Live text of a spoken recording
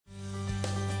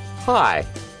Hi,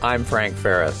 I'm Frank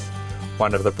Ferris,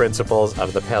 one of the principals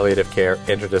of the Palliative Care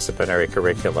Interdisciplinary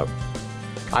Curriculum.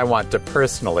 I want to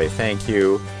personally thank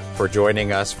you for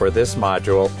joining us for this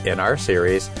module in our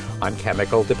series on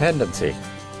chemical dependency.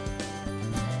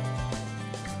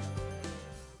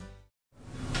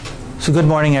 So good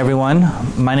morning, everyone.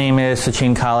 My name is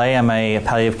Sachin Kale. I'm a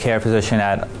palliative care physician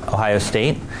at Ohio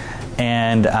State.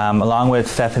 And along with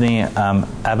Stephanie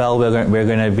Abel, we're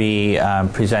going to be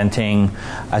presenting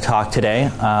a talk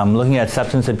today looking at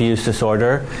substance abuse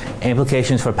disorder,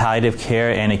 implications for palliative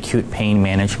care and acute pain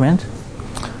management.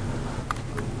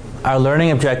 Our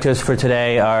learning objectives for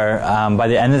today are, by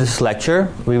the end of this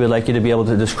lecture, we would like you to be able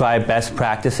to describe best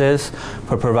practices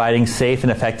for providing safe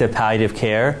and effective palliative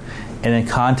care in the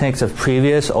context of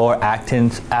previous or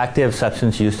active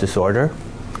substance use disorder.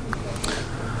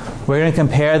 We're going to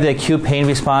compare the acute pain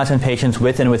response in patients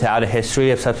with and without a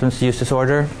history of substance use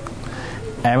disorder.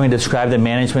 And we're going to describe the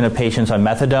management of patients on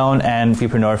methadone and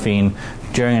buprenorphine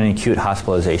during an acute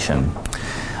hospitalization.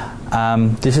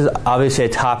 This is obviously a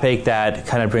topic that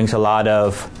kind of brings a lot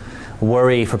of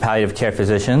worry for palliative care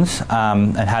physicians,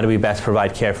 and how do we best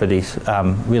provide care for these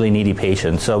really needy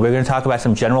patients. So we're going to talk about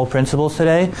some general principles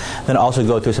today, then also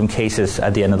go through some cases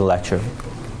at the end of the lecture.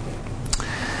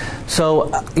 So,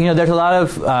 there's a lot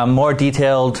of more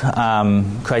detailed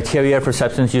criteria for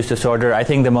substance use disorder. I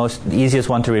think the easiest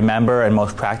one to remember and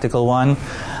most practical one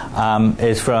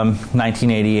is from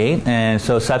 1988. And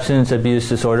so substance use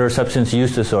disorder,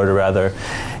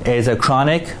 is a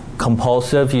chronic,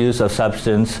 compulsive use of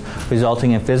substance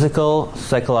resulting in physical,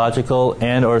 psychological,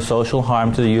 and or social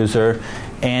harm to the user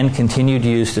and continued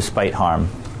use despite harm.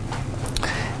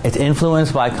 It's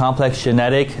influenced by complex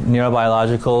genetic,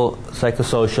 neurobiological,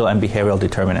 psychosocial, and behavioral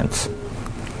determinants.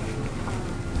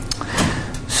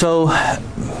 So,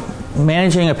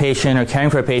 managing a patient or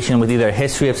caring for a patient with either a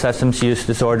history of substance use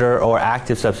disorder or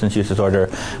active substance use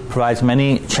disorder provides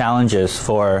many challenges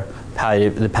for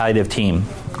the palliative team.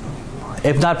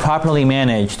 If not properly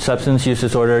managed, substance use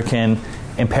disorder can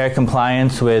impair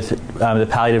compliance with the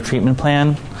palliative treatment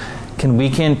plan, can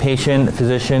weaken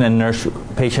patient-physician and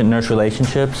patient-nurse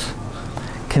relationships,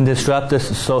 can disrupt the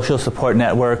social support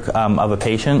network of a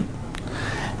patient,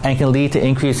 and can lead to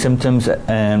increased symptoms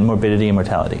and morbidity and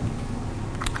mortality.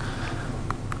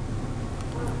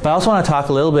 But I also want to talk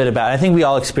a little bit about, I think we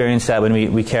all experience that when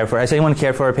we care for, has anyone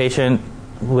cared for a patient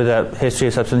with a history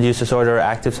of substance use disorder or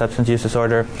active substance use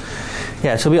disorder?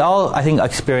 Yeah, so we all, I think,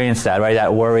 experience that, right?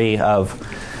 That worry of,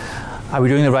 are we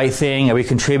doing the right thing? Are we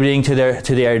contributing to their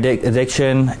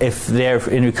addiction? If they're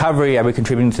in recovery, are we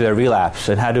contributing to their relapse?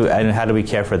 And how do we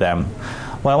care for them?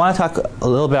 What I want to talk a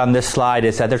little bit on this slide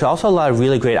is that there's also a lot of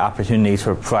really great opportunities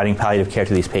for providing palliative care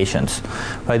to these patients,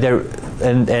 right?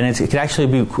 And it can actually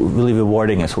be really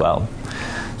rewarding as well.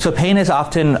 So pain is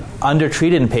often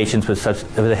undertreated in patients with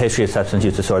a history of substance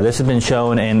use disorder. This has been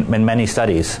shown in many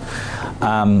studies.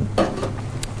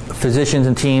 Physicians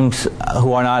and teams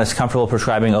who are not as comfortable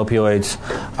prescribing opioids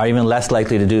are even less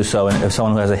likely to do so if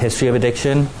someone who has a history of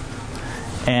addiction.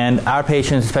 And our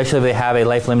patients, especially if they have a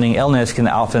life-limiting illness, can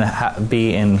often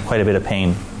be in quite a bit of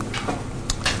pain.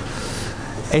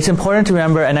 It's important to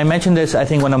remember, and I mentioned this, I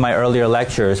think, one of my earlier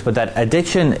lectures, but that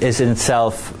addiction is in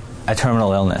itself a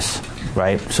terminal illness,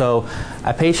 right? So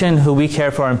a patient who we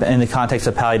care for in the context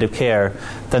of palliative care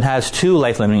then has two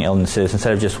life-limiting illnesses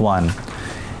instead of just one.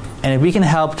 And if we can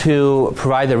help to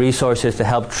provide the resources to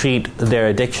help treat their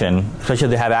addiction, especially if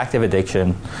they have active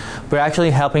addiction, we're actually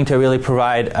helping to really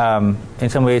provide, in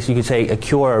some ways you could say, a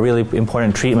cure, a really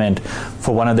important treatment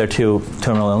for one of their two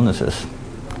terminal illnesses.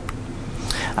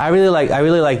 I really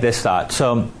like this thought.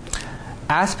 So,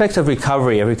 aspects of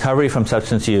recovery from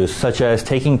substance use, such as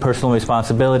taking personal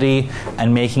responsibility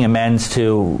and making amends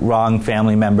to wrong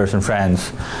family members and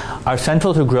friends, are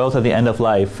central to growth at the end of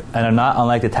life and are not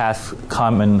unlike the tasks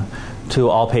common to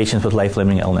all patients with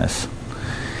life-limiting illness.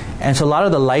 And so a lot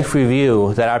of the life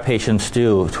review that our patients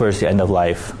do towards the end of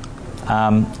life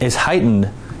is heightened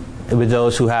with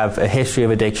those who have a history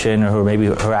of addiction or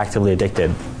who are actively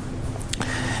addicted.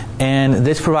 And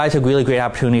this provides a really great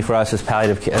opportunity for us as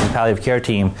palliative care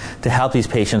team to help these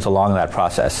patients along that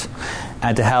process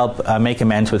and to help make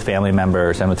amends with family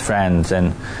members and with friends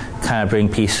and kind of bring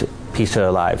peace to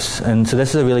their lives. And so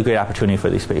this is a really great opportunity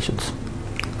for these patients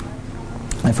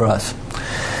and for us.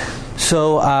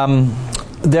 So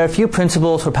there are a few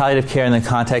principles for palliative care in the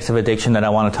context of addiction that I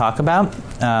want to talk about.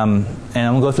 And I'm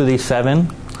going to go through these 7.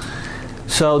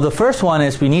 So the first one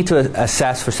is we need to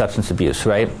assess for substance abuse,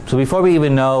 right? So before we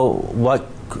even know what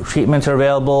treatments are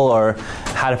available or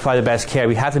how to provide the best care,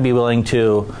 we have to be willing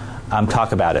to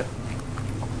talk about it.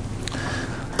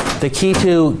 The key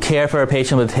to care for a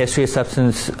patient with history of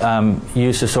substance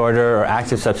use disorder or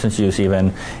active substance use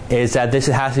even is that this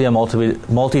has to be a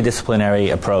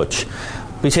multidisciplinary approach.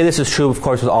 We say this is true, of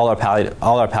course, with all our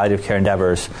palliative care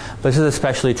endeavors, but this is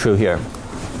especially true here.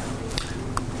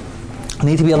 You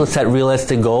need to be able to set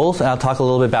realistic goals, and I'll talk a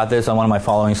little bit about this on one of my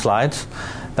following slides,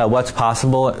 about what's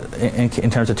possible in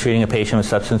terms of treating a patient with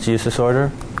substance use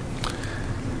disorder.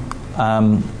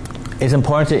 It's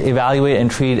important to evaluate and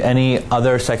treat any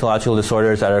other psychological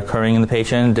disorders that are occurring in the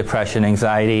patient, depression,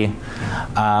 anxiety,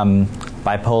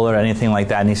 bipolar, anything like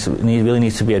that really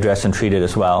needs to be addressed and treated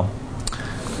as well.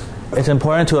 It's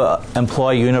important to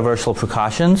employ universal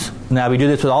precautions. Now, we do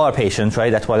this with all our patients,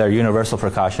 right? That's why they're universal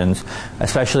precautions,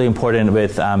 especially important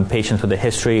with patients with a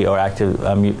history or active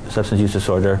substance use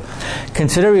disorder.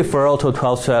 Consider referral to a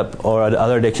 12-step or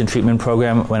other addiction treatment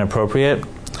program when appropriate.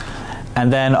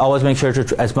 And then always make sure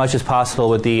to, as much as possible,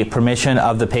 with the permission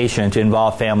of the patient, to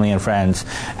involve family and friends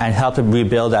and help to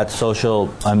rebuild that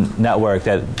social network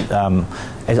that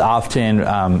is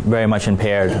often very much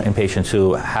impaired in patients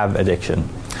who have addiction.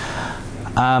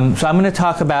 So I'm going to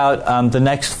talk about the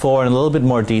next 4 in a little bit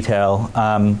more detail.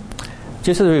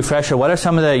 Just as a refresher, what are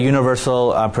some of the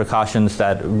universal precautions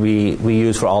that we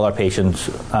use for all our patients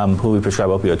who we prescribe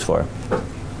opioids for?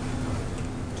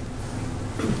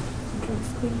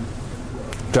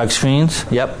 Drug screens,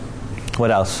 yep. What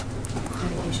else?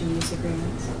 Medication use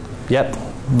agreements. Yep,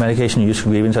 medication use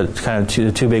agreements are kind of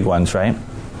the two big ones, right?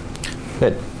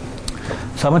 Good.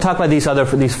 So I'm going to talk about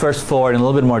these first 4 in a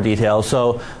little bit more detail.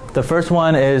 So the first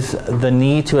one is the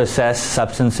need to assess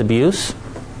substance abuse.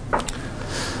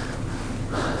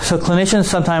 So clinicians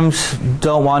sometimes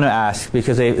don't want to ask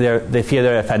because they fear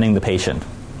they're offending the patient.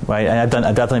 Right? And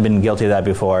I've definitely been guilty of that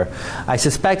before. I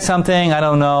suspect something, I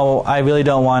don't know, I really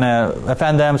don't want to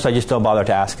offend them, so I just don't bother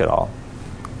to ask at all.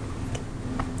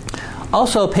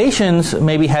 Also, patients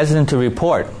may be hesitant to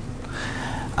report.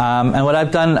 And what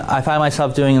I find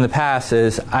myself doing in the past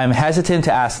is I'm hesitant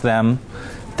to ask them,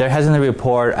 they're hesitant to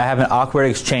report, I have an awkward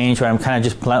exchange where I'm kind of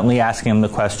just bluntly asking them the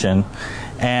question,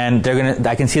 and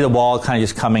I can see the wall kind of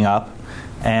just coming up,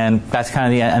 and that's kind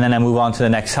of the end, and then I move on to the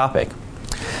next topic.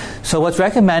 So what's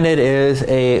recommended is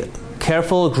a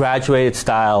careful, graduated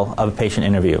style of a patient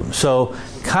interview. So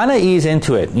kind of ease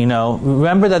into it.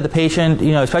 Remember that the patient,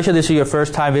 especially if this is your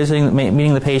first time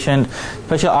meeting the patient,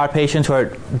 especially our patients who are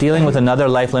dealing with another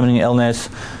life-limiting illness,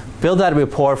 build that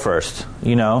rapport first.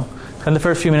 Spend the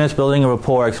first few minutes building a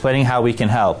rapport, explaining how we can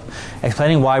help,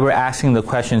 explaining why we're asking the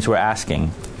questions we're asking.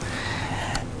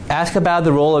 Ask about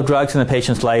the role of drugs in the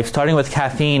patient's life, starting with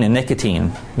caffeine and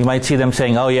nicotine. You might see them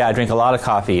saying, oh yeah, I drink a lot of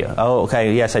coffee. Oh,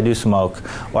 okay, yes, I do smoke,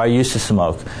 or I used to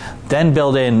smoke. Then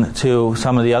build in to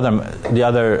some of the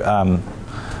other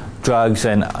drugs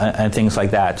and things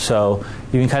like that. So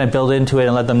you can kind of build into it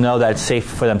and let them know that it's safe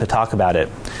for them to talk about it.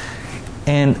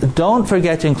 And don't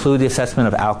forget to include the assessment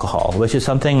of alcohol, which is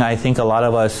something I think a lot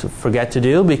of us forget to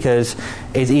do because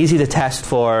it's easy to test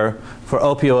for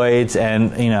opioids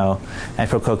and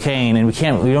for cocaine, and we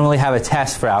don't really have a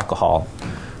test for alcohol,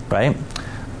 right?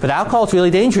 But alcohol is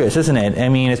really dangerous, isn't it? I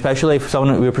mean, especially for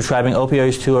someone we're prescribing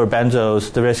opioids to or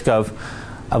benzos, the risk of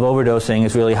overdosing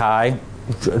is really high.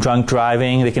 Drunk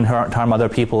driving, they can harm other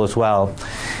people as well.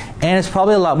 And it's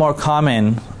probably a lot more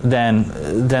common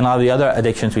than all the other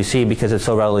addictions we see because it's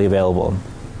so readily available.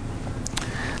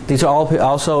 These are all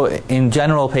also, in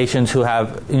general, patients who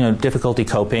have difficulty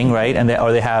coping, right? And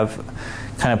they have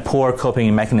kind of poor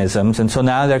coping mechanisms. And so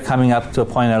now they're coming up to a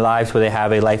point in their lives where they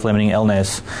have a life-limiting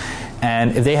illness.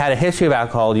 And if they had a history of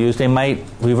alcohol use, they might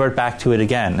revert back to it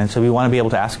again. And so we want to be able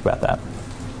to ask about that.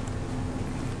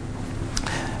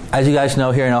 As you guys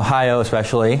know, here in Ohio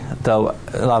especially, though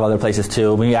a lot of other places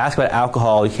too, when you ask about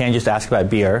alcohol, you can't just ask about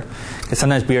beer, because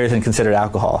sometimes beer isn't considered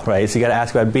alcohol, right? So you got to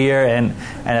ask about beer and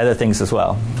other things as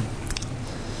well.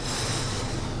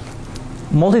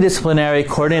 Multidisciplinary,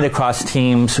 coordinated across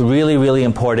teams, really, really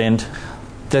important.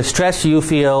 The stress you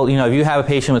feel, if you have a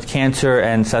patient with cancer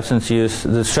and substance use,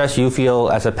 the stress you feel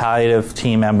as a palliative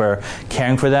team member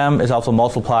caring for them is also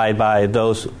multiplied by the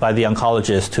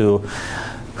oncologist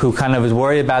who kind of is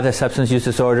worried about their substance use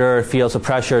disorder, feels the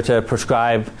pressure to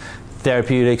prescribe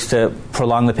therapeutics to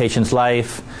prolong the patient's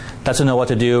life, doesn't know what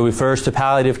to do, refers to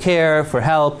palliative care for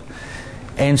help.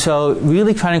 And so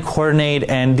really trying to coordinate,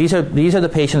 and these are the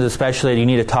patients especially that you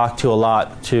need to talk to a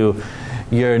lot, to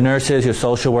your nurses, your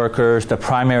social workers, the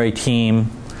primary team.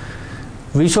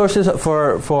 Resources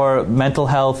for mental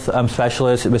health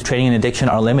specialists with training in addiction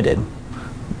are limited.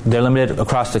 They're limited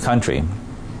across the country.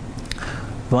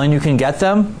 When you can get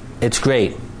them, it's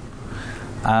great.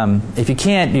 If you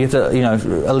can't, you have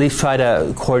to at least try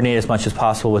to coordinate as much as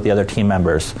possible with the other team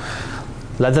members.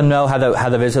 Let them know how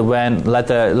the visit went. Let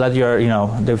your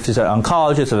if there's an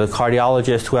oncologist or a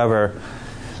cardiologist, whoever,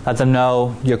 let them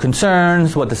know your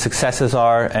concerns, what the successes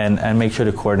are, and make sure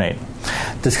to coordinate.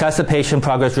 Discuss the patient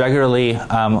progress regularly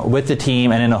with the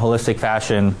team and in a holistic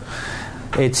fashion.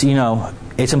 It's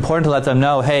important to let them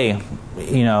know, hey,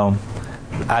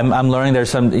 I'm learning there's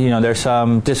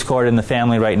some discord in the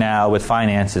family right now with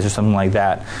finances or something like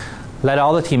that. Let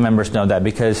all the team members know that,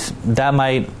 because that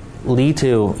might lead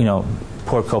to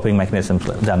poor coping mechanisms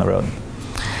down the road.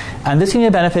 And this can be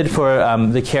a benefit for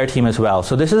the care team as well.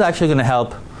 So this is actually going to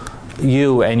help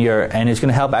you and it's going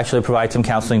to help actually provide some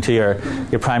counseling to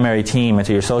your primary team and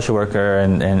to your social worker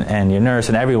and your nurse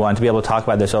and everyone, to be able to talk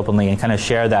about this openly and kind of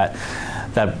share that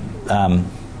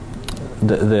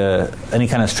any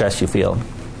kind of stress you feel.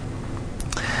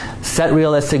 Set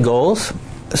realistic goals.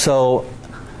 So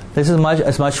this is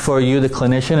as much for you, the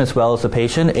clinician, as well as the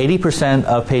patient. 80%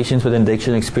 of patients with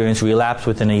addiction experience relapse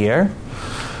within a year.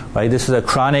 Right? This is a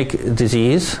chronic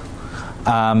disease.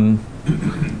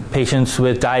 Patients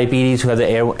with diabetes who have the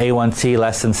A1C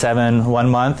less than 7 1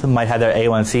 month might have their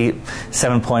A1C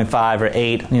 7.5 or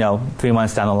 8, 3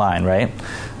 months down the line, right?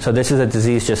 So this is a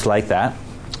disease just like that.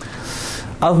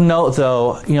 Of note,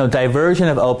 though, diversion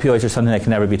of opioids is something that can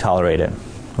never be tolerated,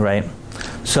 right?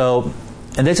 So,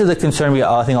 and this is a concern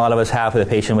I think a lot of us have with a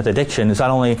patient with addiction. It's not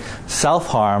only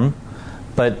self-harm,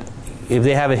 but if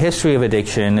they have a history of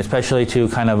addiction, especially to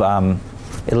kind of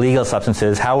illegal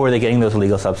substances, how were they getting those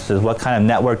illegal substances? What kind of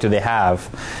network do they have?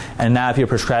 And now if you're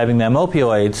prescribing them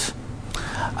opioids,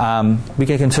 we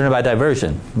get concerned about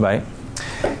diversion, right?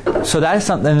 So that's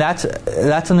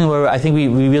something where I think we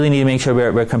really need to make sure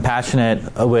we're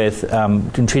compassionate with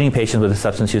in treating patients with a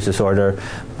substance use disorder,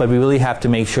 but we really have to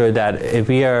make sure that if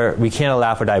we can't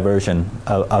allow for diversion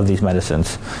of these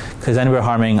medicines, because then we're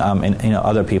harming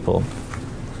other people.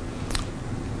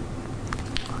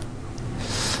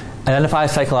 Identify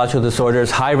psychological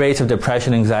disorders. High rates of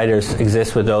depression and anxiety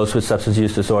exist with those with substance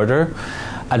use disorder.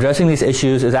 Addressing these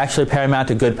issues is actually paramount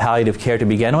to good palliative care to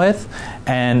begin with,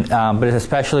 but it's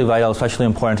especially vital, especially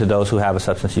important to those who have a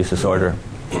substance use disorder.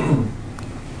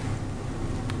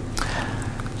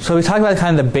 So we talked about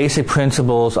kind of the basic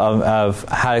principles of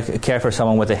how to care for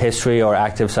someone with a history or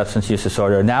active substance use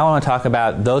disorder. Now I want to talk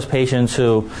about those patients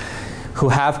who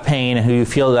have pain and who you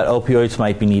feel that opioids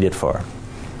might be needed for.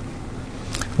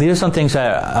 These are some things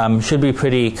that should be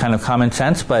pretty kind of common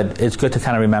sense, but it's good to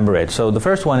kind of remember it. So the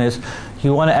first one is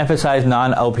you want to emphasize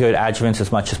non-opioid adjuvants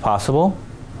as much as possible.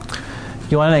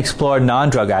 You want to explore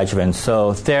non-drug adjuvants,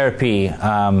 so therapy,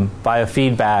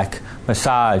 biofeedback,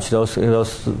 massage, those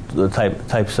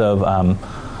types of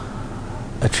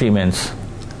treatments.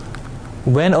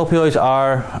 When opioids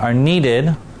are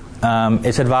needed,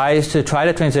 it's advised to try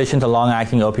to transition to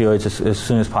long-acting opioids as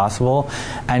soon as possible,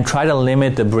 and try to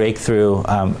limit the breakthrough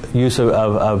use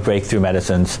of breakthrough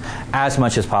medicines as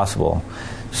much as possible.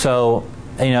 So,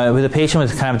 with a patient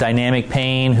with kind of dynamic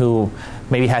pain who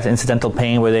maybe has incidental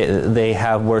pain where they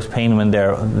have worse pain when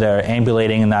they're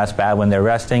ambulating and not as bad when they're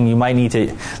resting,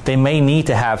 they may need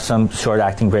to have some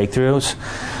short-acting breakthroughs.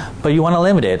 But you want to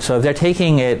limit it. So if they're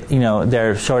taking it,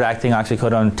 their short-acting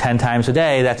oxycodone 10 times a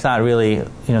day, that's not really,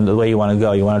 the way you want to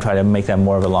go. You want to try to make them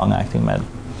more of a long-acting med.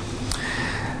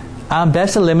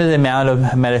 Best to limit the amount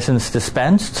of medicines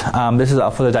dispensed. This is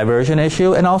for the diversion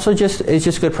issue, and also it's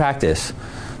just good practice.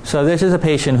 So this is a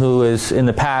patient who is in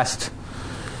the past,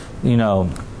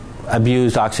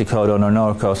 abused oxycodone or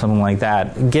Norco, something like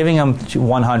that. Giving them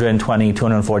 120,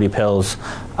 240 pills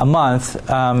a month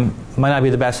might not be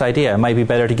the best idea. It might be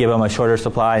better to give them a shorter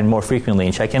supply and more frequently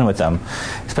and check in with them,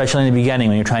 especially in the beginning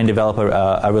when you're trying to develop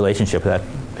a relationship with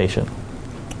that patient.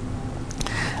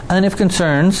 And then if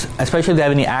concerns, especially if they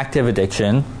have any active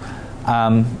addiction,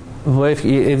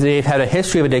 if they've had a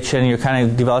history of addiction and you're kind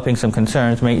of developing some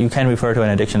concerns, you can refer to an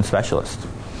addiction specialist.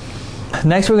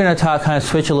 Next, we're going to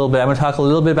switch a little bit. I'm going to talk a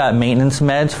little bit about maintenance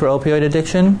meds for opioid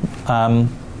addiction.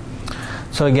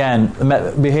 So again,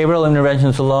 behavioral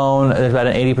interventions alone, there's about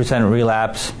an 80%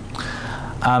 relapse.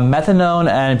 Methadone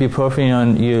and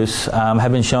bupropion use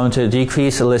have been shown to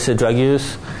decrease illicit drug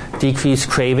use, decrease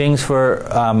cravings for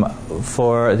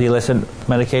the illicit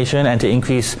medication, and to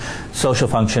increase social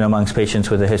function amongst patients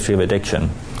with a history of addiction.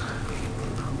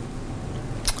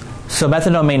 So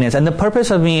methadone maintenance, and the purpose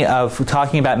of me of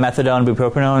talking about methadone and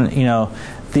bupropion,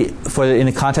 in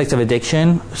the context of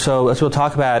addiction. So as we'll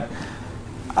talk about,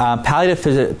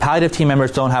 palliative team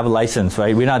members don't have a license,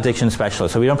 right? We're not addiction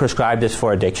specialists, so we don't prescribe this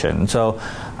for addiction. So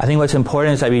I think what's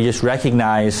important is that we just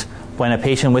recognize when a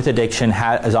patient with addiction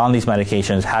is on these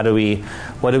medications,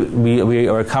 we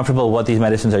are comfortable what these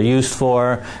medicines are used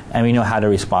for, and we know how to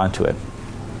respond to it.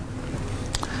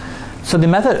 So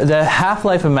the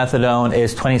half-life of methadone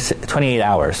is 28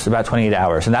 hours, about 28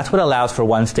 hours, and that's what allows for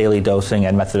once daily dosing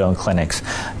at methadone clinics.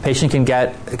 A patient can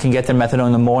get their methadone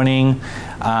in the morning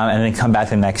and then come back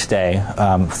the next day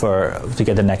to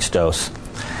get the next dose.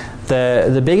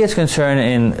 The biggest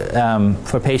concern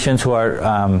for patients who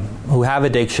have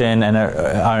addiction and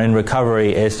are in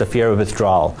recovery is the fear of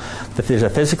withdrawal. It's a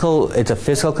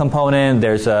physical component.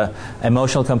 There's a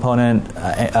emotional component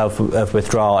of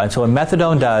withdrawal, and so what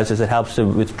methadone does is it helps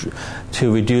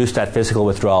to reduce that physical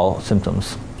withdrawal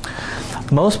symptoms.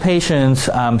 Most patients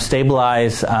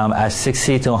stabilize at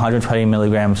 60 to 120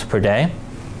 milligrams per day.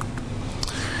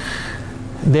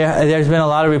 There's been a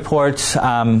lot of reports.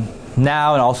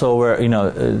 Now and also over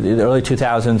the early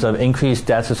 2000s of increased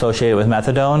deaths associated with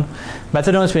methadone.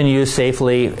 Methadone has been used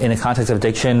safely in the context of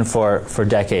addiction for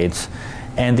decades,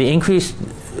 and the increased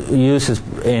use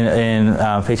in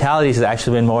fatalities has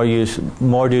actually been more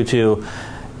due to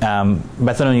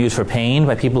methadone use for pain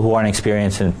by people who aren't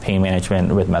experienced in pain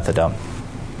management with methadone.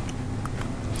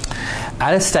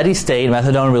 At a steady state,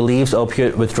 methadone relieves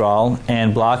opiate withdrawal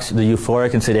and blocks the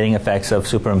euphoric and sedating effects of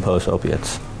superimposed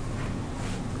opiates.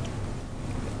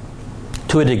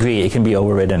 To a degree, it can be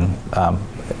overridden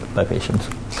by patients.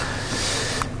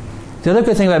 The other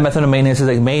good thing about methadone maintenance is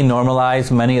it may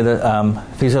normalize many of the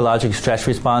physiologic stress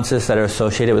responses that are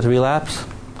associated with relapse.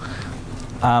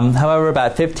 However,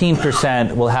 about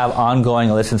 15% will have ongoing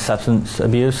illicit substance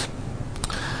abuse.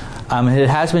 It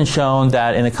has been shown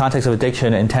that in the context of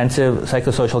addiction, intensive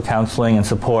psychosocial counseling and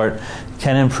support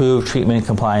can improve treatment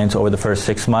compliance over the first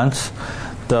 6 months.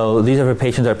 Though these are for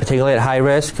patients that are particularly at high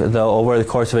risk, though over the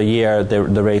course of a year,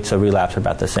 the rates of relapse are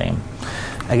about the same.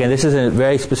 Again, this is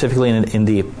very specifically in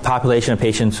the population of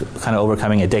patients kind of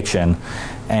overcoming addiction.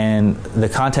 And the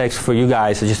context for you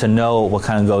guys is just to know what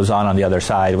kind of goes on the other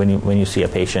side when you see a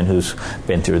patient who's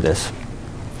been through this.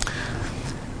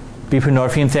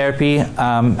 Buprenorphine therapy.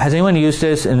 Has anyone used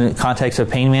this in the context of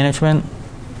pain management?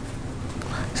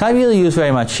 It's not really used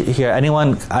very much here.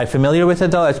 Anyone familiar with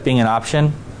it, though, as being an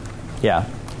option? Yeah.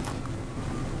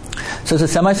 So it's a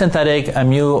semi-synthetic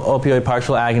mu-opioid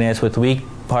partial agonist with weak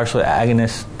partial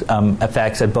agonist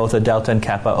effects at both the delta and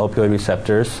kappa opioid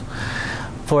receptors.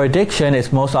 For addiction,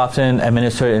 it's most often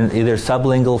administered in either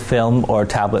sublingual film or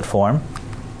tablet form.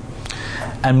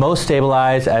 And most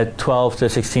stabilize at 12 to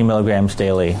 16 milligrams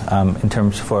daily in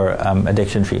terms for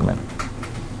addiction treatment.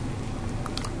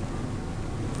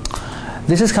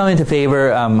 This is coming into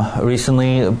favor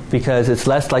recently because it's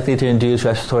less likely to induce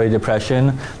respiratory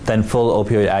depression than full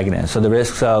opioid agonists. So the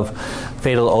risks of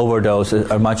fatal overdose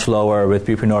are much lower with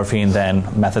buprenorphine than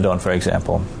methadone, for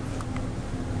example.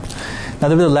 Now,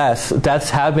 nevertheless,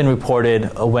 deaths have been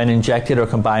reported when injected or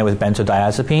combined with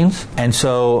benzodiazepines. And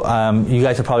so you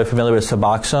guys are probably familiar with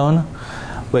Suboxone,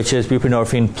 which is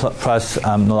buprenorphine plus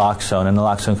naloxone. And the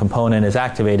naloxone component is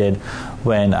activated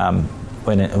when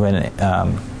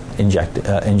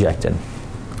injected.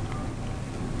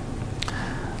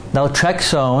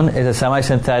 Naltrexone is a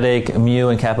semi-synthetic mu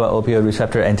and kappa opioid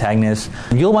receptor antagonist.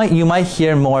 You might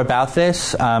hear more about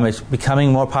this. It's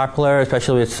becoming more popular,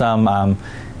 especially with some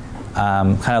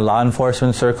kind of law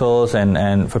enforcement circles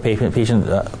and for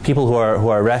people who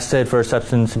are arrested for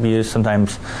substance abuse.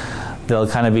 Sometimes they'll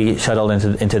kind of be shuttled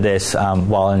into this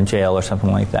while in jail or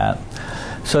something like that.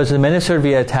 So it's administered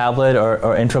via tablet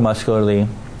or intramuscularly.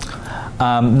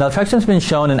 Naltrexone has been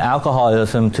shown in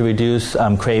alcoholism to reduce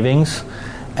cravings,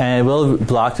 and it will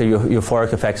block the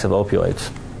euphoric effects of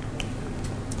opioids.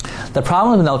 The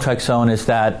problem with naltrexone is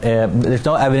that there's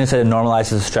no evidence that it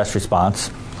normalizes the stress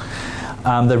response.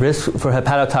 The risk for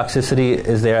hepatotoxicity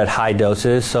is there at high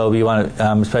doses, so we want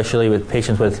to, especially with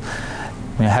patients with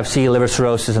Hep C, liver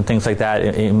cirrhosis, and things like that,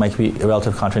 it might be a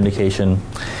relative contraindication.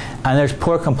 And there's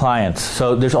poor compliance.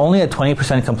 So there's only a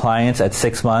 20% compliance at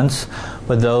 6 months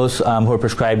with those who are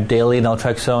prescribed daily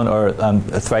naltrexone or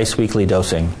thrice weekly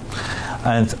dosing.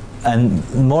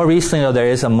 And more recently, though, there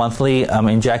is a monthly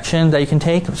injection that you can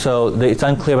take, so it's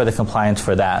unclear about the compliance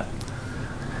for that.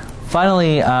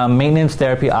 Finally, maintenance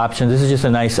therapy options. This is just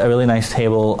a really nice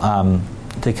table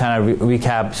to kind of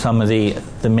recap some of the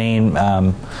main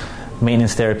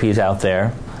maintenance therapies out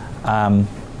there.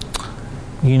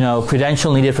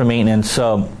 Credential needed for maintenance.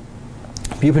 So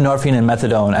buprenorphine and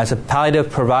methadone. As a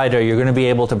palliative provider, you're going to be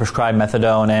able to prescribe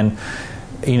methadone, and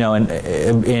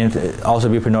and also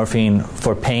buprenorphine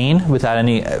for pain without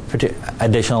any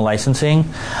additional licensing.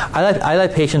 I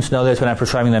let patients know this when I'm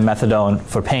prescribing them methadone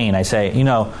for pain. I say,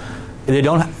 they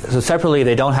don't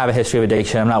have a history of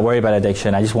addiction. I'm not worried about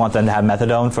addiction. I just want them to have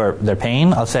methadone for their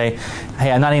pain. I'll say,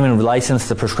 hey, I'm not even licensed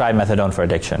to prescribe methadone for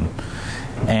addiction,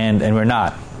 and we're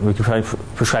not. We can probably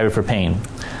prescribe it for pain,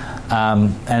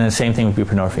 and the same thing with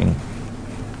buprenorphine.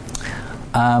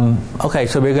 Okay,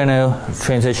 so we're going to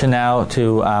transition now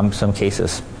to some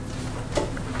cases.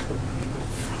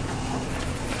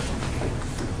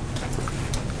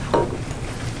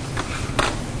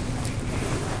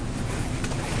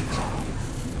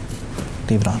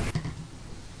 Leave it on.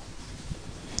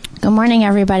 Good morning,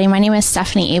 everybody. My name is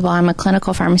Stephanie Abel. I'm a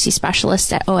clinical pharmacy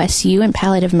specialist at OSU in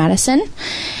palliative medicine.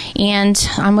 And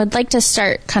I would like to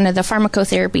start kind of the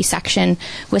pharmacotherapy section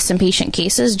with some patient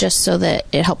cases just so that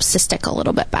it helps to stick a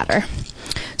little bit better.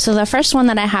 So the first one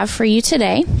that I have for you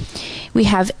today, we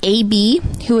have AB,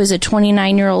 who is a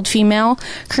 29-year-old female,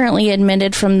 currently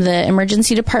admitted from the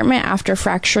emergency department after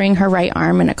fracturing her right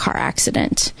arm in a car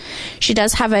accident. She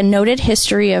does have a noted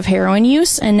history of heroin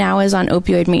use and now is on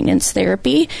opioid maintenance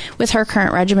therapy, with her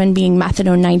current regimen being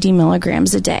methadone 90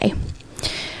 milligrams a day.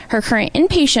 Her current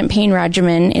inpatient pain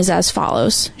regimen is as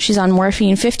follows. She's on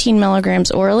morphine 15 milligrams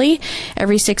orally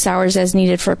every 6 hours as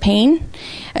needed for pain.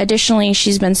 Additionally,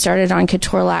 she's been started on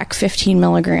ketorolac 15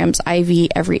 milligrams IV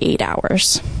every 8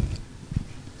 hours.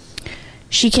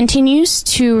 She continues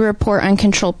to report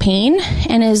uncontrolled pain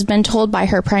and has been told by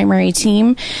her primary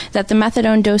team that the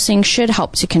methadone dosing should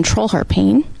help to control her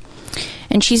pain.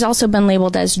 And she's also been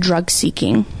labeled as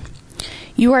drug-seeking.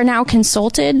 You are now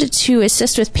consulted to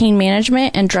assist with pain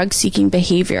management and drug-seeking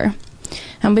behavior.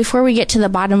 And before we get to the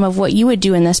bottom of what you would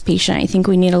do in this patient, I think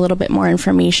we need a little bit more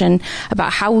information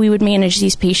about how we would manage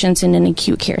these patients in an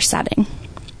acute care setting.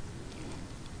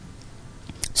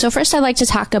 So first, I'd like to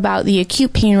talk about the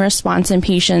acute pain response in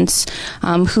patients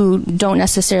who don't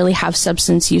necessarily have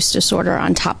substance use disorder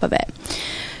on top of it.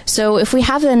 So if we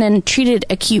have an untreated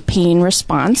acute pain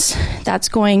response, that's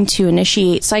going to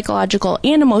initiate psychological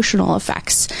and emotional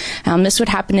effects. This would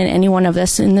happen in any one of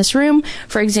us in this room.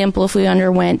 For example, if we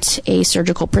underwent a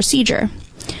surgical procedure.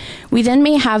 We then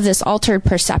may have this altered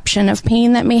perception of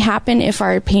pain that may happen if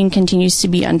our pain continues to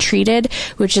be untreated,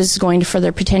 which is going to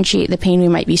further potentiate the pain. We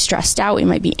might be stressed out, we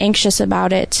might be anxious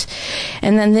about it.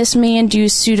 And then this may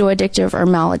induce pseudo-addictive or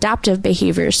maladaptive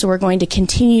behaviors. So we're going to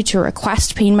continue to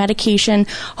request pain medication,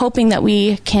 hoping that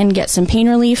we can get some pain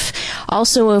relief.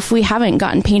 Also, if we haven't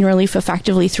gotten pain relief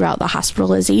effectively throughout the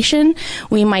hospitalization,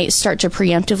 we might start to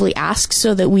preemptively ask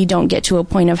so that we don't get to a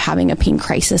point of having a pain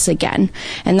crisis again.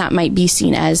 And that might be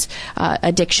seen as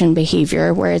addiction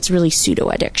behavior, where it's really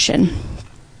pseudo-addiction.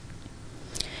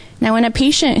 Now, in a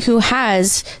patient who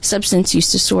has substance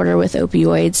use disorder with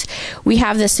opioids, we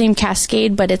have the same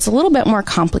cascade, but it's a little bit more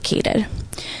complicated.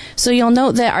 So you'll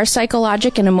note that our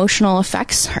psychologic and emotional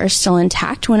effects are still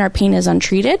intact when our pain is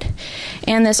untreated,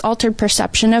 and this altered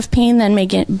perception of pain then may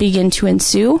begin to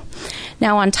ensue.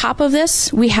 Now, on top of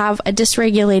this, we have a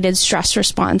dysregulated stress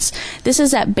response. This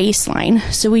is at baseline.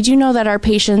 So we do know that our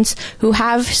patients who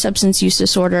have substance use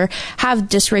disorder have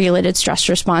dysregulated stress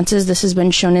responses. This has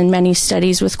been shown in many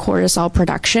studies with cortisol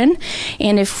production.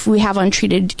 And if we have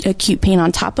untreated acute pain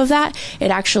on top of that,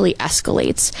 it actually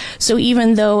escalates. So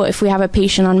even though if we have a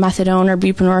patient on methadone or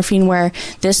buprenorphine where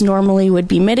this normally would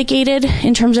be mitigated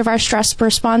in terms of our stress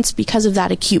response, because of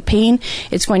that acute pain,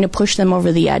 it's going to push them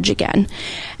over the edge again.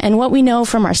 And what we know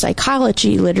from our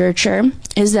psychology literature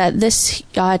is that this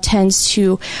tends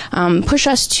to push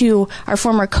us to our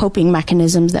former coping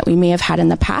mechanisms that we may have had in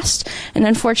the past. And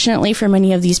unfortunately, for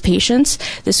many of these patients,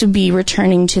 this would be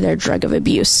returning to their drug of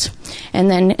abuse. And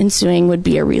then ensuing would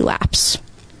be a relapse.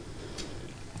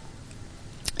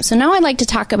 So now I'd like to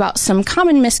talk about some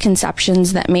common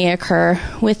misconceptions that may occur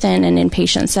within an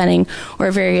inpatient setting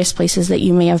or various places that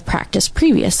you may have practiced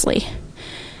previously.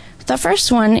 The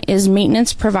first one is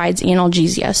maintenance provides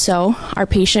analgesia. So our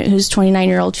patient, who's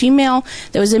 29-year-old female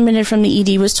that was admitted from the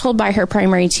ED, was told by her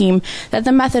primary team that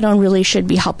the methadone really should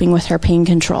be helping with her pain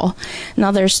control.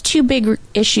 Now, there's two big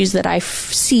issues that I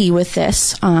see with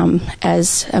this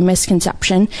as a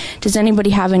misconception. Does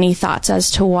anybody have any thoughts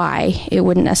as to why it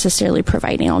wouldn't necessarily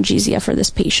provide analgesia for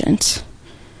this patient?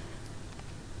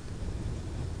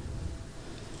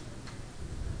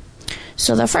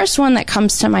 So the first one that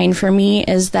comes to mind for me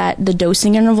is that the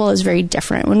dosing interval is very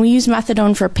different. When we use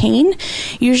methadone for pain,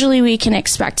 usually we can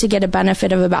expect to get a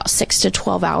benefit of about 6 to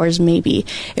 12 hours maybe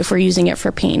if we're using it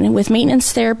for pain. With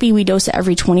maintenance therapy, we dose it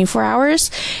every 24 hours,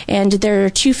 and there are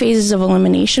 2 phases of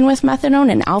elimination with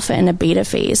methadone, an alpha and a beta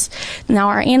phase. Now,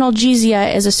 our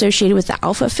analgesia is associated with the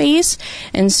alpha phase,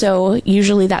 and so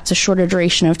usually that's a shorter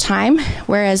duration of time,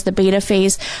 whereas the beta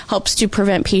phase helps to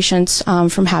prevent patients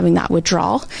from having that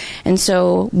withdrawal, and so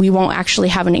we won't actually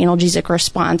have an analgesic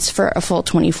response for a full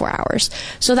 24 hours.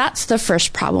 So that's the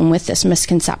first problem with this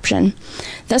misconception.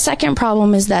 The second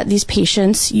problem is that these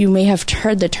patients, you may have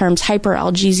heard the terms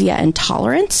hyperalgesia and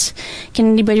tolerance. Can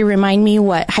anybody remind me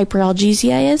what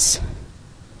hyperalgesia is?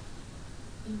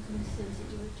 Increased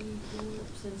sensitivity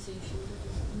to sensation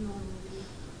that is normally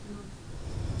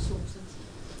not so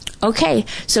sensitive. Okay,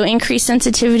 so increased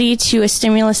sensitivity to a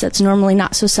stimulus that's normally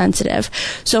not so sensitive.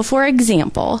 So for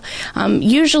example,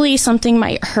 usually something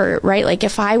might hurt, right? Like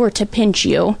if I were to pinch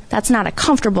you, that's not a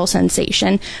comfortable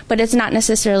sensation, but it's not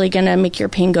necessarily going to make your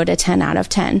pain go to 10 out of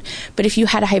 10. But if you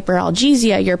had a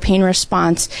hyperalgesia, your pain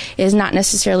response is not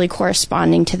necessarily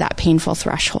corresponding to that painful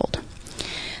threshold.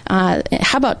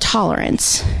 How about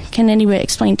tolerance? Can anybody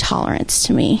explain tolerance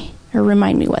to me or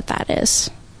remind me what that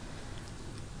is?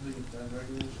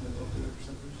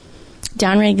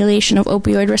 Downregulation of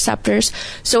opioid receptors.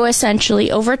 So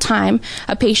essentially, over time,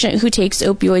 a patient who takes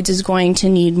opioids is going to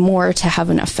need more to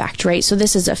have an effect, right? So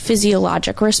this is a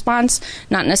physiologic response,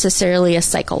 not necessarily a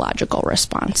psychological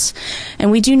response.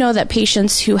 And we do know that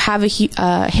patients who have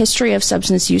a history of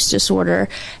substance use disorder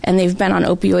and they've been on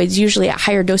opioids, usually at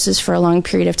higher doses for a long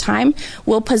period of time,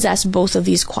 will possess both of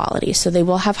these qualities. So they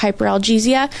will have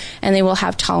hyperalgesia and they will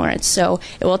have tolerance. So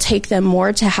it will take them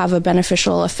more to have a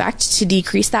beneficial effect to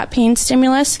decrease that pain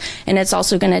stimulus, and it's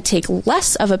also going to take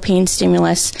less of a pain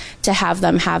stimulus to have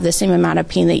them have the same amount of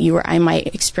pain that you or I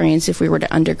might experience if we were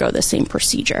to undergo the same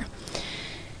procedure.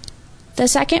 The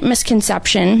second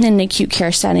misconception in an acute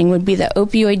care setting would be that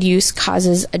opioid use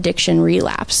causes addiction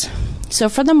relapse. So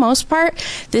for the most part,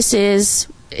 this is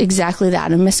exactly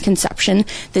that, a misconception.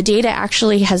 The data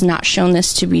actually has not shown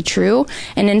this to be true.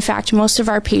 And in fact, most of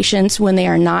our patients, when they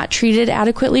are not treated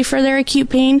adequately for their acute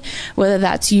pain, whether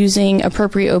that's using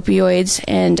appropriate opioids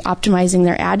and optimizing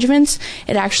their adjuvants,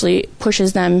 it actually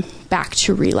pushes them back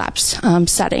to relapse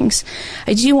settings.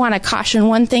 I do want to caution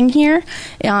one thing here,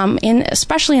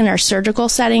 especially in our surgical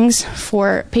settings,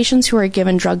 for patients who are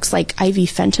given drugs like IV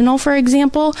fentanyl, for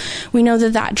example. We know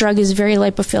that that drug is very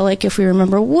lipophilic, if we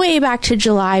remember way back to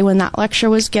July when that lecture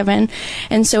was given,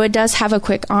 and so it does have a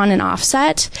quick on and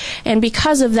offset, and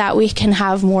because of that we can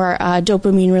have more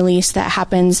dopamine release that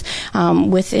happens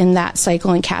within that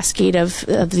cycle and cascade of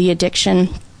the addiction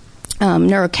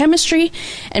neurochemistry,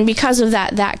 and because of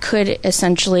that, that could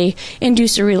essentially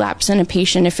induce a relapse in a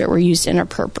patient if it were used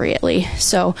inappropriately.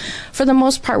 So for the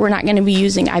most part, we're not going to be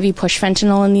using IV push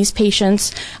fentanyl in these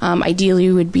patients. Ideally,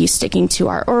 we would be sticking to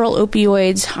our oral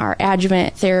opioids, our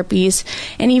adjuvant therapies,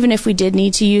 and even if we did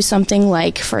need to use something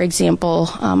like, for example,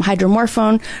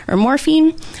 hydromorphone or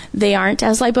morphine, they aren't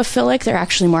as lipophilic, they're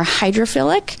actually more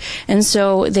hydrophilic, and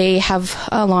so they have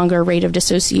a longer rate of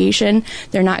dissociation.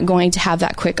 They're not going to have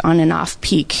that quick on and off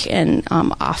peak and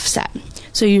offset.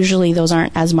 So usually those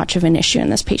aren't as much of an issue in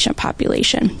this patient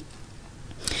population.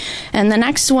 And the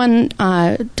next one,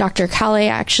 Dr. Kale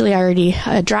actually already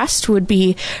addressed, would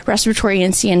be respiratory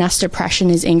and CNS depression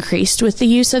is increased with the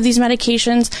use of these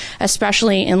medications,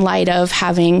 especially in light of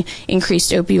having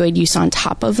increased opioid use on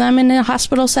top of them in a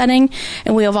hospital setting.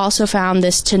 And we have also found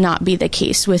this to not be the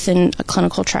case within a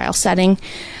clinical trial setting.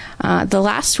 The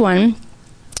last one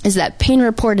is that pain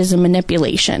report is a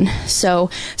manipulation.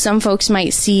 So some folks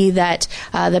might see that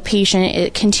the patient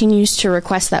it continues to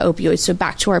request that opioid. So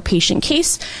back to our patient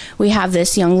case, we have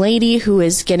this young lady who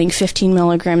is getting 15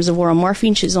 milligrams of oral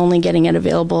morphine. She's only getting it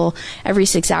available every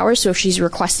 6 hours. So if she's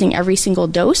requesting every single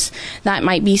dose, that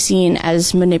might be seen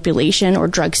as manipulation or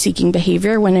drug-seeking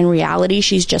behavior, when in reality,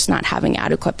 she's just not having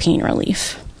adequate pain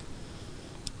relief.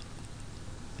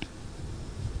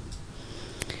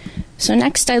 So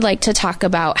next, I'd like to talk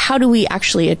about how do we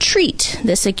actually treat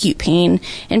this acute pain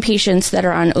in patients that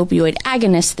are on opioid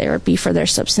agonist therapy for their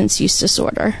substance use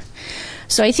disorder.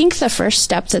 So I think the first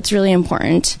step that's really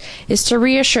important is to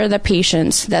reassure the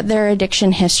patients that their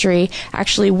addiction history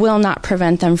actually will not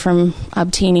prevent them from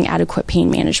obtaining adequate pain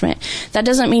management. That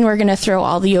doesn't mean we're going to throw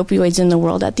all the opioids in the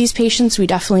world at these patients. We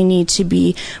definitely need to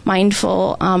be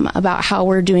mindful about how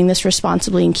we're doing this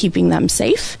responsibly and keeping them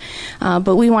safe.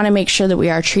 But we want to make sure that we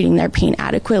are treating their pain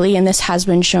adequately, and this has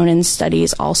been shown in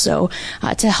studies also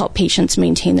to help patients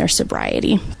maintain their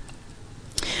sobriety.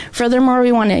 Furthermore,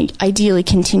 we want to ideally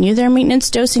continue their maintenance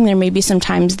dosing. There may be some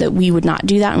times that we would not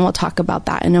do that, and we'll talk about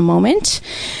that in a moment.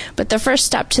 But the first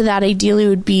step to that ideally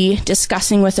would be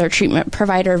discussing with our treatment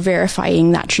provider,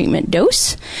 verifying that treatment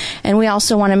dose. And we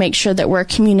also want to make sure that we're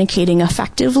communicating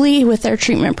effectively with their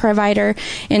treatment provider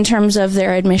in terms of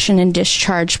their admission and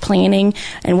discharge planning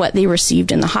and what they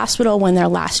received in the hospital, when their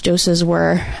last doses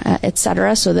were,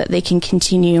 etc., so that they can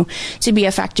continue to be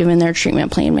effective in their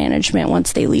treatment plan management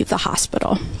once they leave the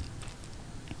hospital.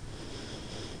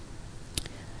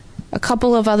 A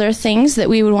couple of other things that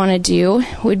we would want to do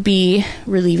would be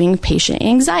relieving patient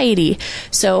anxiety.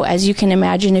 So as you can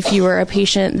imagine, if you were a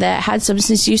patient that had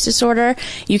substance use disorder,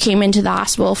 you came into the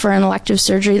hospital for an elective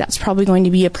surgery, that's probably going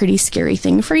to be a pretty scary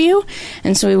thing for you.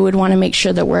 And so we would want to make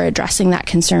sure that we're addressing that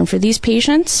concern for these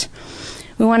patients.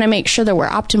 We want to make sure that we're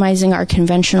optimizing our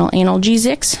conventional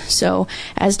analgesics. So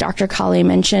as Dr. Kale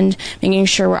mentioned, making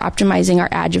sure we're optimizing our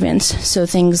adjuvants. So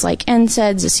things like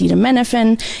NSAIDs,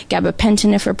 acetaminophen,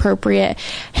 gabapentin if appropriate.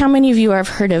 How many of you have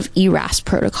heard of ERAS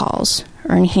protocols,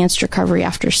 or enhanced recovery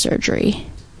after surgery?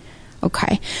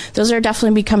 Okay. Those are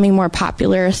definitely becoming more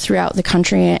popular throughout the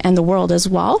country and the world as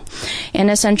well. And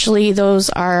essentially,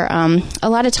 those are a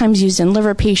lot of times used in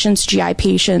liver patients, GI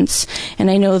patients,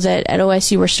 and I know that at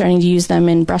OSU we're starting to use them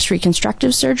in breast reconstructive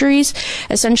surgeries.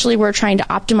 Essentially, we're trying to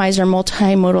optimize our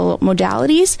multimodal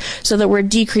modalities so that we're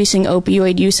decreasing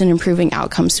opioid use and improving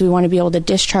outcomes. So we want to be able to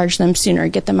discharge them sooner,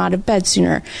 get them out of bed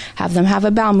sooner, have them have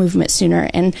a bowel movement sooner.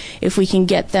 And if we can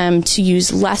get them to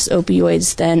use less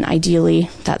opioids, then ideally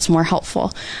that's more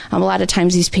helpful. A lot of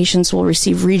times these patients will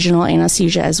receive regional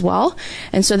anesthesia as well,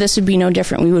 and so this would be no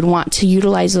different. We would want to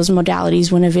utilize those modalities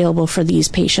when available for these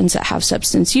patients that have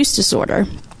substance use disorder.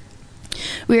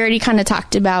 We already kind of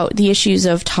talked about the issues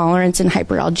of tolerance and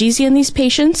hyperalgesia in these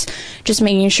patients, just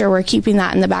making sure we're keeping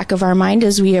that in the back of our mind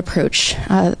as we approach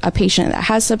a patient that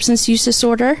has substance use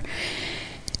disorder.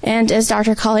 And as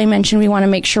Dr. Kale mentioned, we want to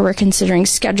make sure we're considering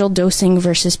scheduled dosing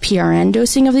versus PRN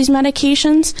dosing of these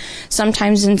medications.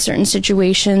 Sometimes in certain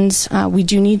situations, we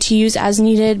do need to use as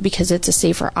needed because it's a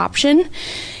safer option.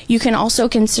 You can also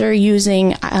consider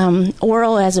using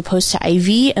oral as opposed to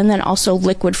IV, and then also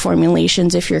liquid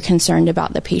formulations if you're concerned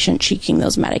about the patient taking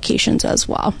those medications as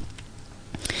well.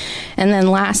 And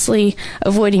then lastly,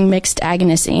 avoiding mixed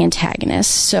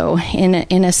agonist-antagonists. So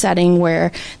in a setting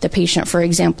where the patient, for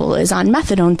example, is on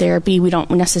methadone therapy, we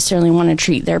don't necessarily want to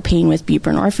treat their pain with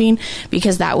buprenorphine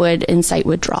because that would incite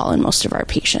withdrawal in most of our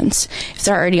patients. If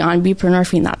they're already on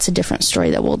buprenorphine, that's a different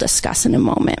story that we'll discuss in a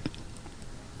moment.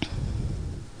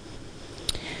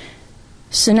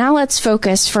 So now let's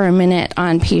focus for a minute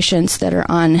on patients that are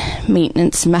on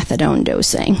maintenance methadone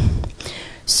dosing.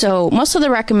 So most of the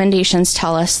recommendations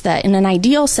tell us that in an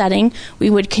ideal setting, we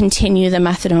would continue the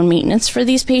methadone maintenance for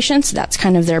these patients. That's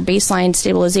kind of their baseline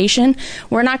stabilization.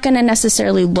 We're not going to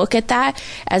necessarily look at that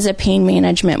as a pain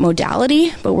management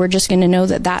modality, but we're just going to know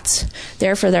that that's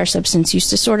there for their substance use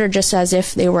disorder, just as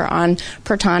if they were on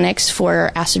Protonix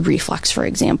for acid reflux, for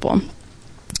example.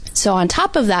 So on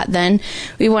top of that, then,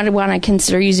 we want to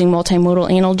consider using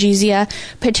multimodal analgesia,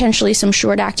 potentially some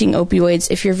short-acting opioids.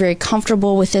 If you're very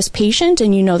comfortable with this patient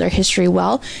and you know their history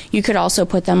well, you could also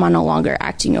put them on a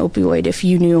longer-acting opioid if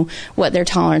you knew what their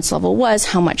tolerance level was,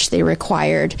 how much they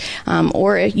required,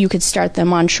 or you could start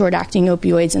them on short-acting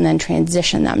opioids and then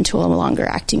transition them to a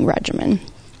longer-acting regimen.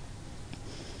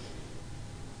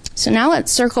 So now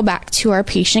let's circle back to our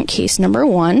patient case number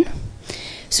 1.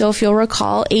 So if you'll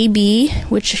recall, AB,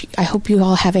 which I hope you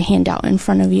all have a handout in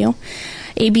front of you.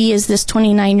 AB is this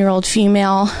 29-year-old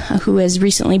female who has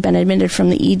recently been admitted from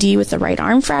the ED with a right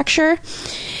arm fracture.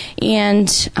 And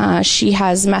she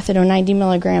has methadone 90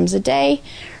 milligrams a day,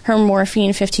 her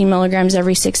morphine 15 milligrams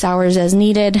every 6 hours as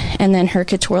needed, and then her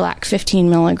ketorolac 15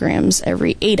 milligrams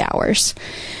every 8 hours.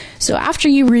 So after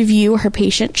you review her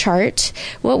patient chart,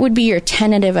 what would be your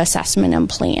tentative assessment and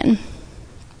plan?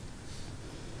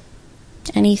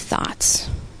 Any thoughts?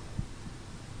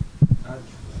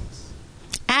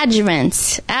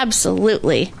 Adjuvants,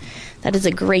 absolutely. That is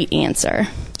a great answer.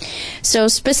 So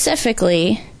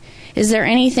specifically, is there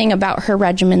anything about her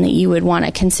regimen that you would want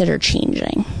to consider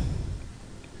changing?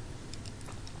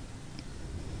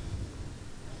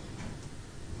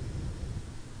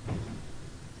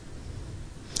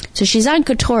 So she's on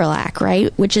ketorolac,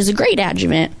 right, which is a great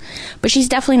adjuvant, but she's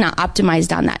definitely not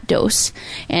optimized on that dose.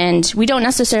 And we don't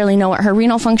necessarily know what her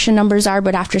renal function numbers are,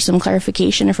 but after some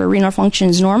clarification, if her renal function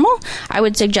is normal, I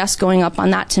would suggest going up on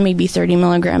that to maybe 30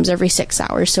 milligrams every 6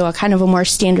 hours, so a kind of a more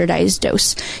standardized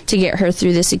dose to get her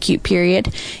through this acute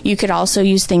period. You could also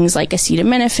use things like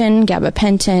acetaminophen,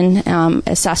 gabapentin,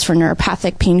 assess for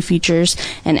neuropathic pain features,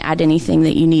 and add anything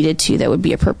that you needed to that would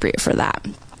be appropriate for that.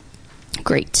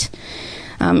 Great.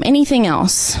 Anything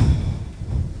else?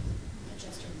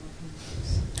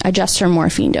 Adjust her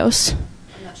morphine dose.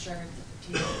 I'm not sure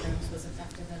if the 15 milligrams was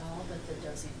effective at all, but the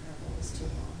dosing interval was too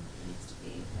long. It needs to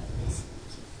be at least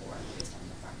 4 based on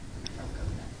the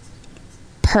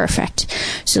pharmacokinetics. Perfect.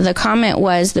 So the comment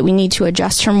was that we need to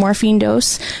adjust her morphine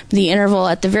dose. The interval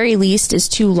at the very least is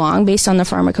too long based on the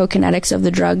pharmacokinetics of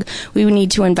the drug. We would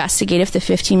need to investigate if the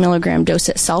 15 milligram dose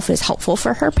itself is helpful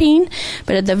for her pain,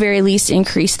 but at the very least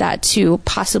increase that to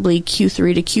possibly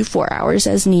Q3 to Q4 hours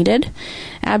as needed.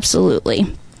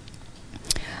 Absolutely.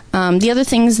 The other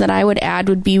things that I would add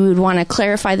would be we would want to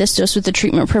clarify this dose with the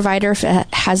treatment provider if it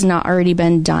has not already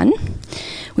been done.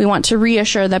 We want to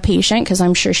reassure the patient, because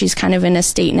I'm sure she's kind of in a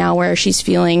state now where she's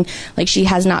feeling like she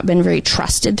has not been very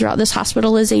trusted throughout this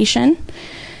hospitalization.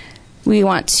 We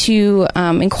want to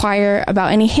inquire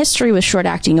about any history with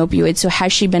short-acting opioids. So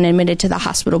has she been admitted to the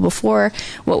hospital before?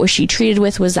 What was she treated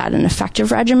with? Was that an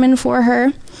effective regimen for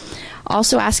her?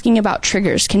 Also asking about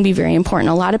triggers can be very important.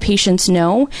 A lot of patients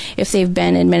know if they've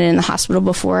been admitted in the hospital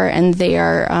before and they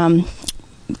are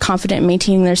confident in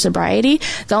maintaining their sobriety,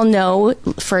 they'll know,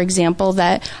 for example,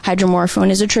 that hydromorphone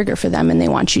is a trigger for them and they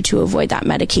want you to avoid that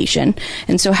medication.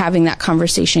 And so having that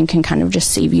conversation can kind of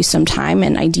just save you some time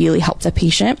and ideally help the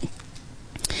patient.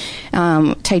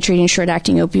 Titrating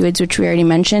short-acting opioids, which we already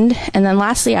mentioned. And then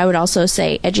lastly, I would also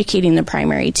say educating the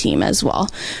primary team as well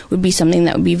would be something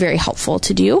that would be very helpful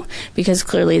to do, because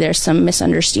clearly there's some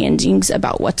misunderstandings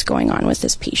about what's going on with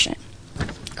this patient.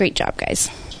 Great job, guys.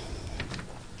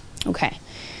 Okay.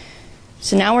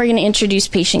 So now we're going to introduce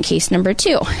patient case number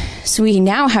 2. So we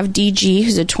now have DG,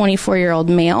 who's a 24-year-old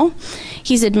male.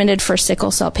 He's admitted for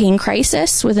sickle cell pain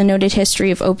crisis with a noted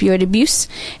history of opioid abuse,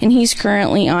 and he's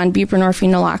currently on buprenorphine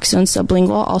naloxone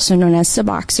sublingual, also known as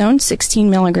Suboxone, 16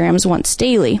 milligrams once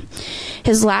daily.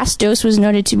 His last dose was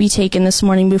noted to be taken this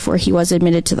morning before he was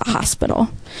admitted to the hospital.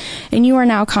 And you are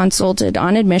now consulted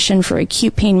on admission for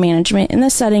acute pain management in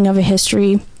the setting of a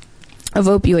history of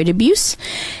opioid abuse,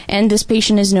 and this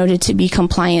patient is noted to be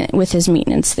compliant with his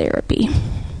maintenance therapy.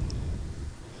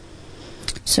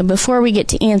 So before we get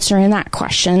to answering that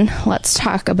question, let's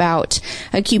talk about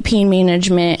acute pain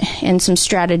management and some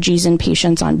strategies in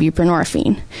patients on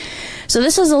buprenorphine. So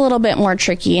this is a little bit more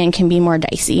tricky and can be more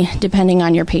dicey depending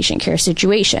on your patient care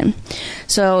situation.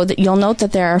 So you'll note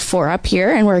that there are 4 up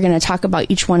here, and we're going to talk about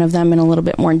each one of them in a little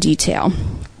bit more detail.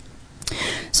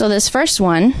 So this first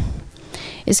one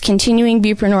is continuing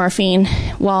buprenorphine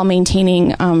while maintaining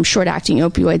short-acting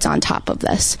opioids on top of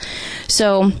this.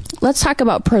 So let's talk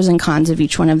about pros and cons of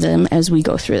each one of them as we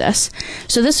go through this.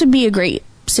 So this would be a great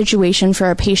situation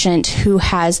for a patient who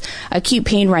has acute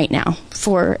pain right now.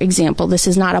 For example, this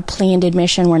is not a planned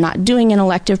admission. We're not doing an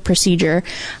elective procedure,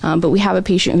 but we have a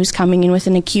patient who's coming in with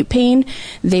an acute pain.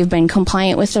 They've been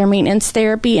compliant with their maintenance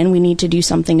therapy, and we need to do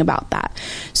something about that.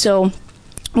 So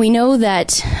we know that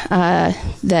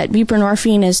that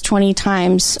buprenorphine is 20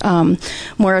 times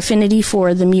more affinity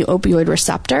for the mu opioid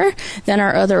receptor than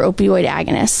our other opioid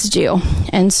agonists do.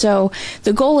 And so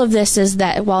the goal of this is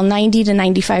that while 90 to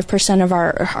 95% of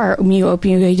our mu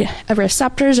opioid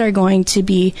receptors are going to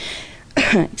be,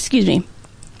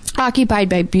 occupied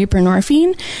by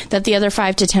buprenorphine, that the other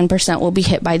 5 to 10% will be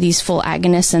hit by these full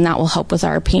agonists, and that will help with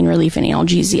our pain relief and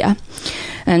analgesia.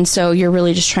 And so you're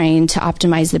really just trying to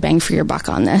optimize the bang for your buck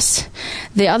on this.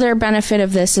 The other benefit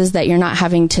of this is that you're not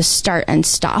having to start and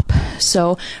stop.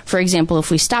 So, for example, if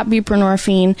we stop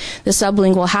buprenorphine, the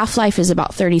sublingual half-life is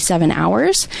about 37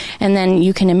 hours. And then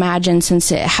you can imagine,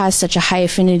 since it has such a high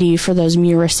affinity for those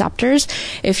mu receptors,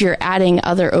 if you're adding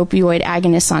other opioid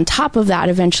agonists on top of that,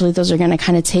 eventually those are going to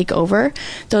kind of take over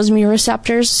those mu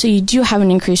receptors. So you do have an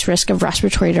increased risk of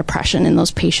respiratory depression in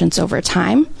those patients over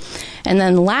time. And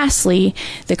then lastly,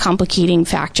 the complicating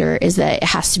factor is that it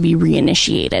has to be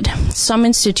reinitiated. Some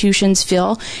institutions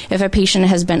feel if a patient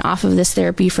has been off of this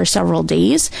therapy for several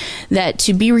days, that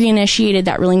to be reinitiated,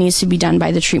 that really needs to be done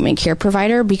by the treatment care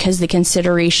provider, because the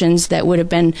considerations that would have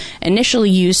been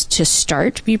initially used to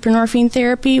start buprenorphine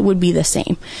therapy would be the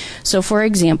same. So for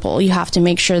example, you have to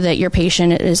make sure that your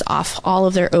patient is off all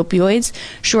of their opioids,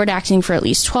 short-acting for at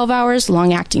least 12 hours,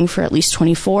 long-acting for at least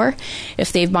 24.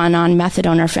 If they've been on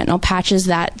methadone or fentanyl patches,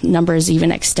 that number is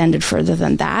even extended further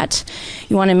than that.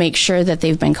 You want to make sure that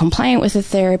they've been compliant with the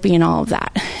therapy and all of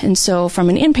that. And so from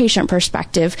an inpatient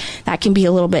perspective, that can be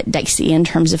a little bit dicey in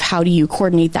terms of how do you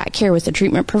coordinate that care with the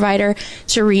treatment provider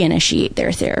to reinitiate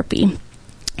their therapy.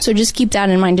 So just keep that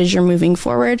in mind as you're moving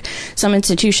forward. Some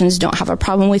institutions don't have a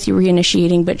problem with you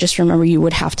reinitiating, but just remember you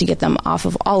would have to get them off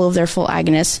of all of their full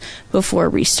agonists before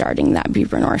restarting that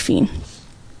buprenorphine.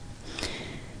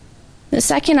 The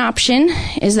second option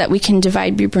is that we can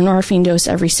divide buprenorphine dose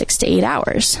every 6 to 8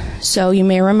 hours. So you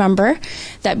may remember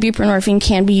that buprenorphine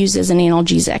can be used as an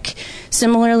analgesic.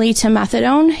 Similarly to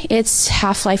methadone, its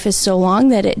half-life is so long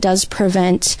that it does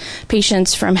prevent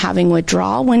patients from having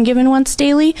withdrawal when given once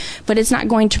daily, but it's not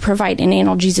going to provide an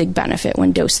analgesic benefit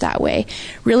when dosed that way.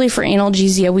 Really, for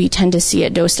analgesia, we tend to see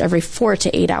it dosed every 4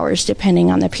 to 8 hours, depending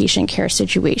on the patient care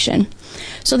situation.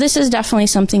 So this is definitely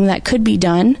something that could be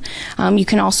done. You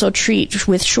can also treat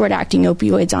with short-acting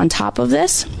opioids on top of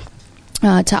this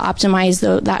to optimize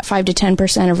that 5 to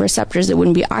 10% of receptors that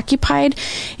wouldn't be occupied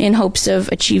in hopes of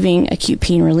achieving acute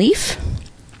pain relief.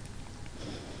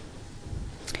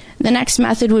 The next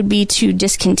method would be to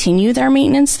discontinue their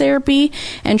maintenance therapy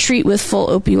and treat with full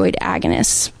opioid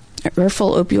agonists or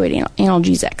full opioid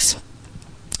analgesics.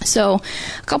 So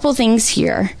a couple things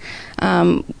here.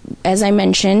 As I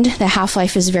mentioned, the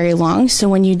half-life is very long, so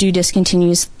when you do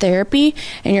discontinue therapy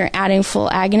and you're adding full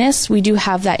agonists, we do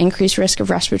have that increased risk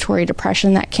of respiratory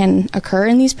depression that can occur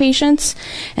in these patients,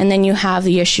 and then you have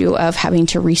the issue of having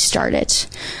to restart it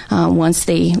once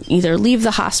they either leave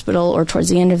the hospital or towards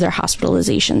the end of their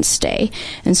hospitalization stay.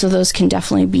 And so those can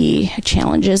definitely be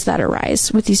challenges that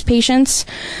arise with these patients.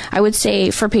 I would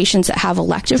say for patients that have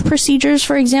elective procedures,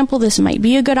 for example, this might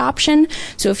be a good option.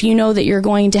 So if you know that you're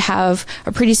going to have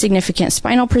a pretty significant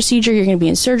spinal procedure, you're going to be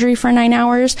in surgery for 9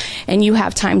 hours, and you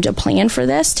have time to plan for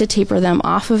this, to taper them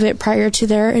off of it prior to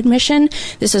their admission,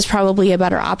 this is probably a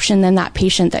better option than that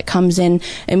patient that comes in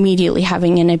immediately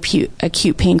having an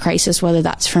acute pain crisis, whether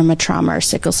that's from a trauma or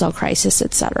sickle cell crisis,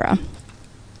 etc.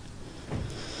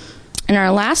 And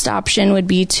our last option would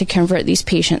be to convert these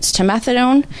patients to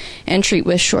methadone and treat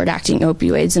with short-acting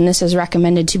opioids, and this is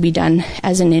recommended to be done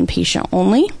as an inpatient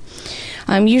only.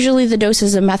 Usually the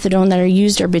doses of methadone that are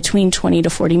used are between 20 to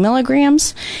 40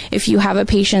 milligrams. If you have a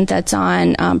patient that's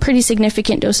on pretty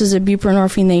significant doses of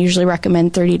buprenorphine, they usually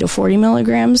recommend 30 to 40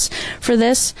 milligrams for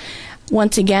this.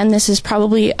 Once again, this is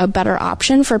probably a better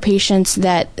option for patients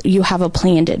that you have a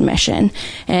planned admission.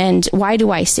 And why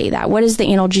do I say that? What is the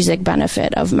analgesic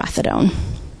benefit of methadone?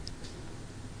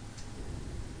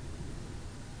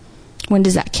 When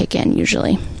does that kick in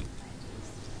usually?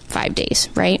 5 days,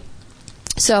 right?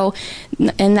 So,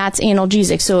 and that's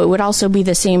analgesic, so it would also be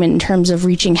the same in terms of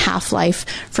reaching half-life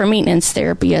for maintenance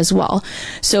therapy as well.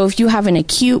 So if you have an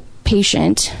acute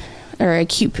patient or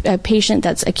a patient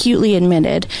that's acutely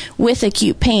admitted with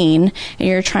acute pain and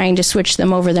you're trying to switch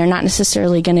them over, they're not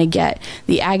necessarily going to get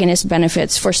the agonist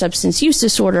benefits for substance use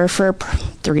disorder for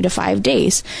 3 to 5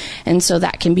 days. And so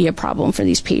that can be a problem for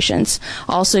these patients.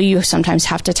 Also, you sometimes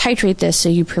have to titrate this so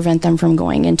you prevent them from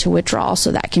going into withdrawal,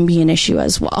 so that can be an issue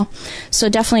as well. So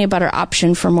definitely a better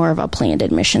option for more of a planned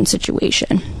admission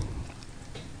situation.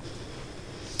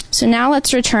 So now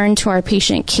let's return to our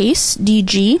patient case,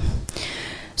 DG.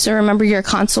 So remember, you're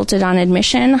consulted on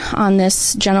admission on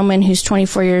this gentleman who's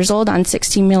 24 years old on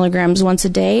 16 milligrams once a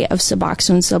day of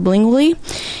Suboxone sublingually.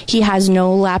 He has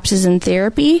no lapses in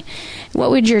therapy.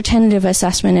 What would your tentative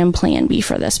assessment and plan be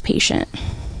for this patient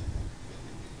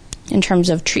in terms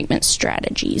of treatment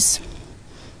strategies?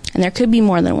 And there could be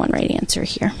more than one right answer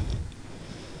here.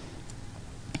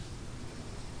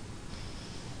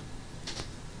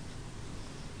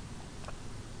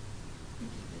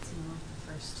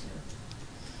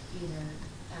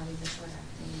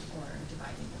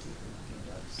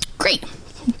 Great.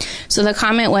 So the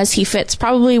comment was he fits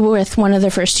probably with one of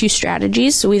the first two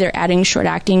strategies, so either adding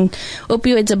short-acting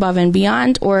opioids above and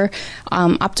beyond or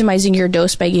optimizing your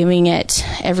dose by giving it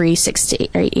every 6 to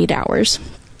 8 hours.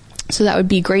 So that would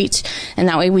be great, and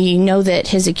that way we know that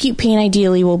his acute pain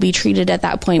ideally will be treated at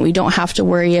that point. We don't have to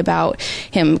worry about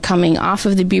him coming off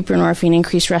of the buprenorphine,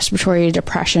 increased respiratory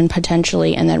depression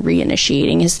potentially, and then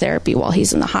reinitiating his therapy while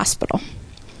he's in the hospital.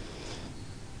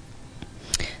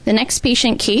 The next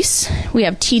patient case, we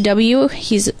have TW.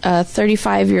 He's a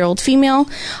 35-year-old female,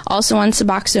 also on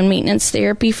Suboxone maintenance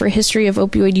therapy for history of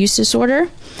opioid use disorder.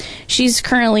 She's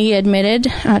currently admitted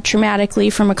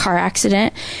traumatically from a car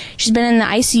accident. She's been in the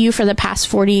ICU for the past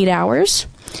 48 hours.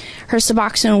 Her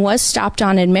Suboxone was stopped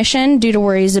on admission due to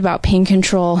worries about pain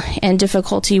control and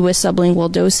difficulty with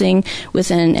sublingual dosing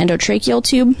with an endotracheal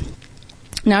tube.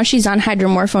 Now she's on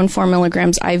hydromorphone 4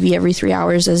 milligrams IV every 3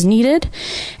 hours as needed,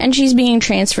 and she's being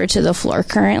transferred to the floor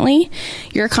currently.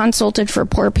 You're consulted for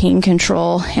poor pain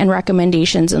control and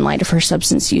recommendations in light of her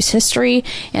substance use history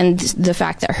and the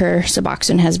fact that her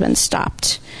Suboxone has been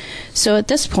stopped. So at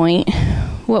this point,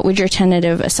 what would your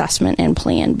tentative assessment and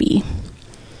plan be?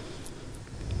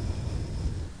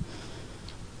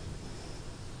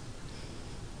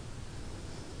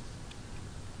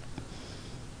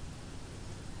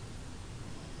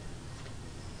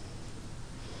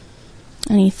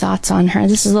 Any thoughts on her?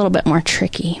 This is a little bit more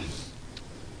tricky.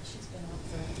 She's been on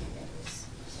for a few days,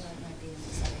 so it might be in the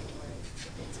setting where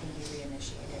if it's going to be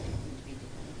reinitiated, it needs to be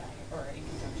done by or in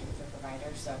conjunction with the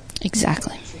provider. So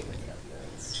exactly. Treat with the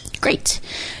opioids. Great.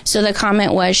 So the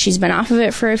comment was she's been off of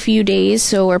it for a few days,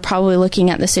 so we're probably looking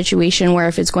at the situation where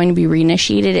if it's going to be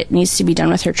reinitiated, it needs to be done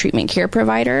with her treatment care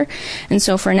provider. And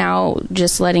so for now,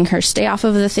 just letting her stay off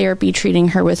of the therapy, treating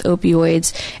her with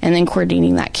opioids, and then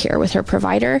coordinating that care with her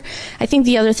provider. I think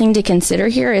the other thing to consider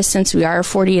here is since we are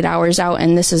 48 hours out,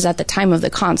 and this is at the time of the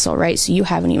consult, right? So you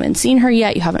haven't even seen her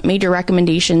yet. You haven't made your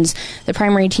recommendations. The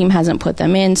primary team hasn't put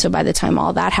them in. So by the time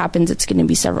all that happens, it's going to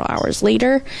be several hours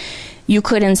later. You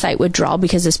could incite withdrawal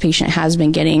because this patient has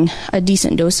been getting a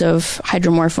decent dose of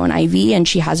hydromorphone IV and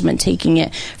she has been taking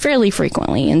it fairly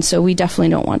frequently. And so we definitely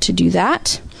don't want to do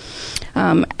that.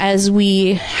 As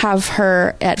we have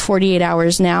her at 48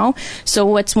 hours now, so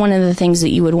what's one of the things that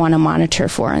you would want to monitor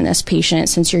for in this patient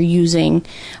since you're using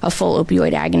a full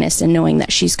opioid agonist and knowing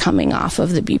that she's coming off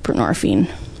of the buprenorphine?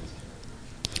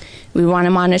 We want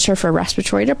to monitor for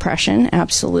respiratory depression,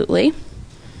 absolutely.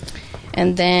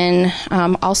 And then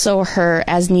also her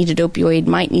as-needed opioid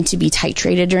might need to be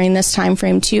titrated during this time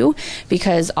frame too,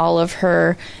 because all of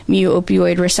her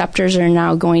mu-opioid receptors are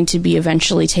now going to be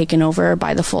eventually taken over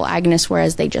by the full agonist,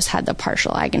 whereas they just had the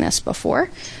partial agonist before.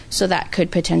 So that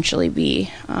could potentially be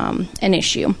an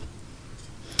issue.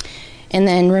 And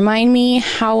then remind me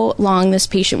how long this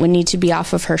patient would need to be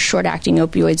off of her short-acting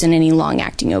opioids and any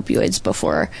long-acting opioids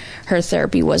before her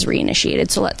therapy was reinitiated.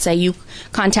 So let's say you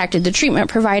contacted the treatment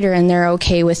provider and they're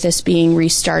okay with this being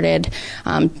restarted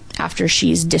after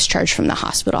she's discharged from the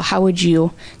hospital. How would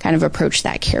you kind of approach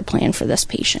that care plan for this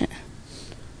patient?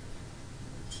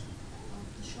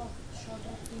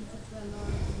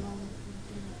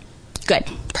 Good.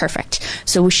 Perfect.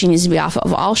 So she needs to be off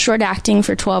of all short-acting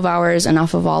for 12 hours and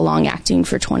off of all long-acting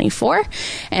for 24.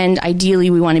 And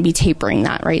ideally, we want to be tapering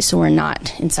that, right? So we're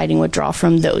not inciting withdrawal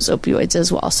from those opioids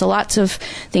as well. So lots of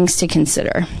things to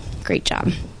consider. Great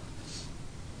job.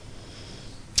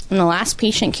 And the last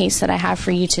patient case that I have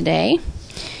for you today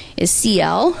is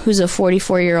CL, who's a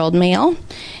 44-year-old male,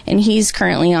 and he's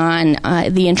currently on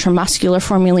the intramuscular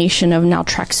formulation of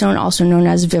naltrexone, also known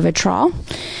as Vivitrol,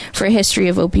 for a history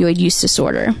of opioid use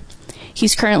disorder.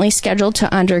 He's currently scheduled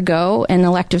to undergo an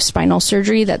elective spinal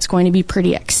surgery that's going to be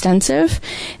pretty extensive.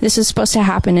 This is supposed to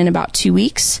happen in about 2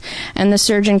 weeks, and the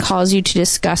surgeon calls you to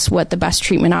discuss what the best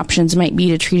treatment options might be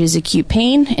to treat his acute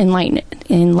pain in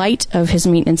light of his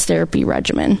maintenance therapy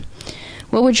regimen.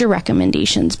 What would your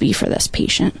recommendations be for this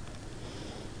patient?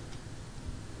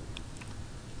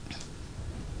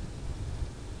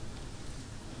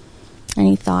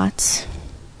 Any thoughts?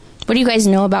 What do you guys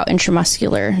know about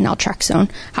intramuscular naltrexone?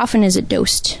 How often is it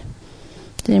dosed?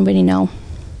 Does anybody know?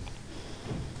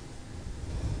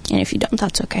 And if you don't,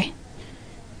 that's okay.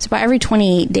 It's about every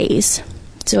 28 days.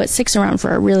 So it sticks around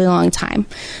for a really long time.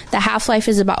 The half-life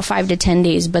is about 5 to 10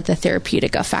 days, but the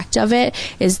therapeutic effect of it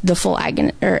is the full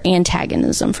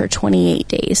antagonism for 28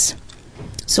 days.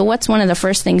 So what's one of the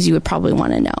first things you would probably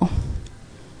want to know?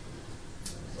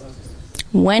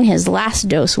 When his last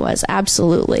dose was,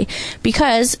 absolutely.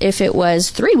 Because if it was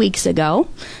 3 weeks ago,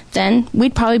 then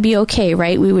we'd probably be okay,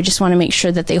 right? We would just want to make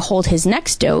sure that they hold his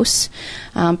next dose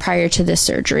prior to this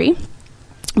surgery.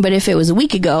 But if it was a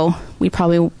week ago, we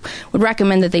probably would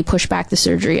recommend that they push back the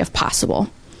surgery if possible.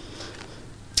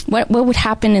 What would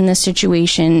happen in this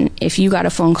situation if you got a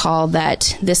phone call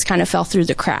that this kind of fell through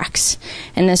the cracks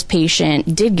and this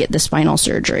patient did get the spinal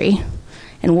surgery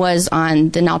and was on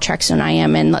the naltrexone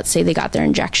IM, and let's say they got their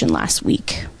injection last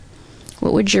week?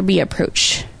 What would your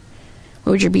approach?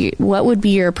 What would be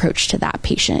your approach to that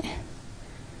patient?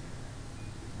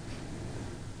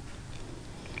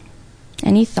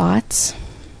 Any thoughts?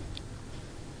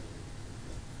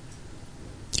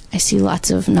 I see lots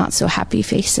of not so happy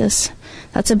faces.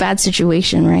 That's a bad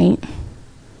situation, right?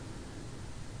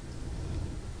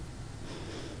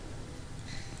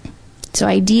 So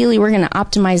ideally, we're going to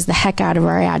optimize the heck out of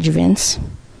our adjuvants,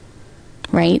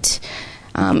 right?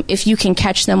 If you can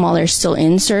catch them while they're still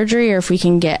in surgery, or if we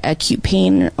can get acute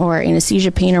pain or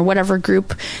anesthesia pain or whatever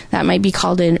group that might be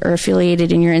called in or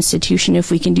affiliated in your institution, if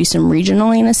we can do some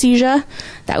regional anesthesia,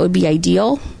 that would be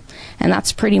ideal. And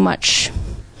that's pretty much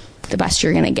the best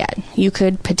you're going to get. You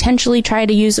could potentially try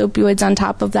to use opioids on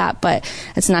top of that, but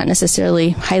it's not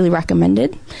necessarily highly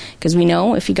recommended, because we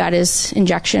know if he got his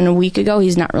injection a week ago,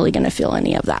 he's not really going to feel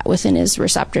any of that within his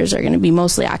receptors. Are going to be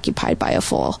mostly occupied by a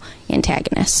full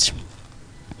antagonist.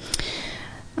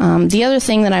 The other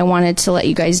thing that I wanted to let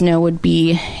you guys know would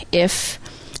be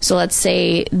so let's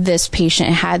say this patient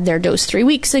had their dose 3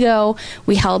 weeks ago.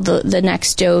 We held the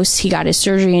next dose. He got his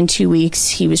surgery in 2 weeks.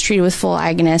 He was treated with full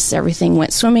agonists. Everything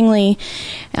went swimmingly.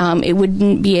 It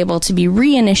wouldn't be able to be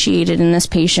reinitiated in this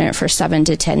patient for 7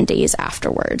 to 10 days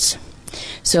afterwards.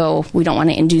 So we don't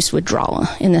want to induce withdrawal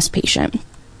in this patient.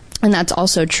 And that's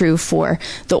also true for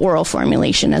the oral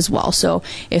formulation as well. So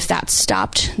if that's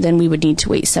stopped, then we would need to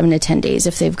wait 7 to 10 days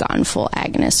if they've gotten full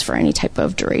agonists for any type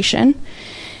of duration.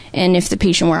 And if the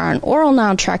patient were on oral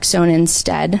naltrexone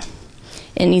instead,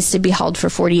 it needs to be held for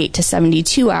 48 to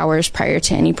 72 hours prior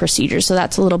to any procedure. So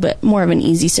that's a little bit more of an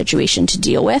easy situation to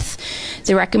deal with.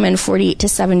 They recommend 48 to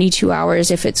 72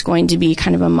 hours if it's going to be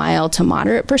kind of a mild to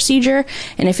moderate procedure.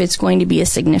 And if it's going to be a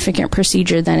significant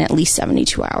procedure, then at least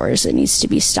 72 hours it needs to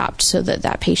be stopped so that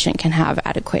that patient can have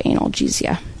adequate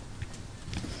analgesia.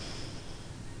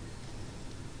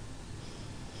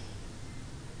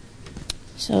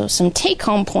 So some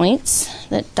take-home points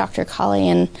that Dr. Kale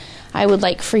and I would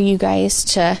like for you guys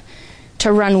to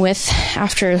run with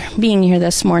after being here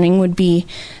this morning would be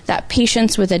that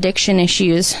patients with addiction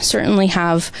issues certainly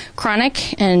have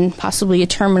chronic and possibly a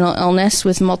terminal illness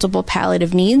with multiple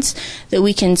palliative needs that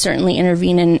we can certainly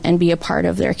intervene and be a part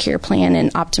of their care plan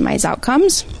and optimize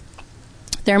outcomes.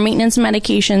 Their maintenance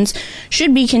medications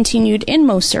should be continued in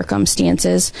most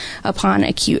circumstances upon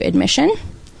acute admission.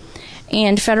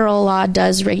 And federal law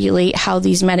does regulate how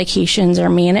these medications are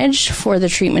managed for the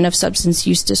treatment of substance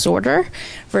use disorder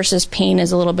versus pain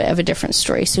is a little bit of a different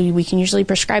story. So we can usually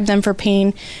prescribe them for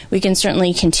pain. We can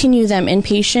certainly continue them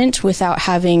inpatient without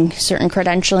having certain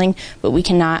credentialing, but we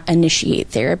cannot initiate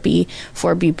therapy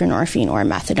for buprenorphine or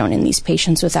methadone in these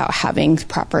patients without having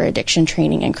proper addiction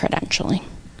training and credentialing.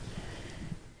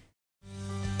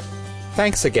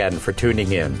 Thanks again for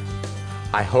tuning in.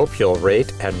 I hope you'll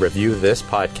rate and review this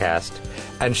podcast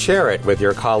and share it with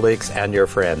your colleagues and your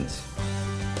friends.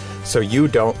 So you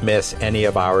don't miss any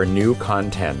of our new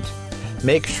content,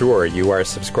 make sure you are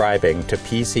subscribing to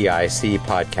PCIC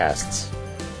podcasts.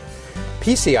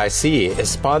 PCIC is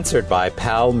sponsored by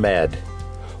PharmD,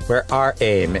 where our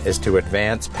aim is to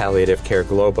advance palliative care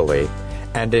globally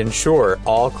and ensure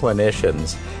all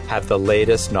clinicians have the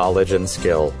latest knowledge and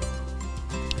skill.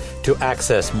 To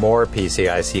access more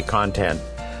PCIC content,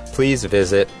 please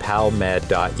visit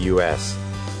palmed.us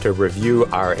to review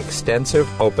our extensive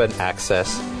open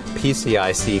access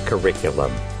PCIC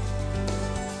curriculum.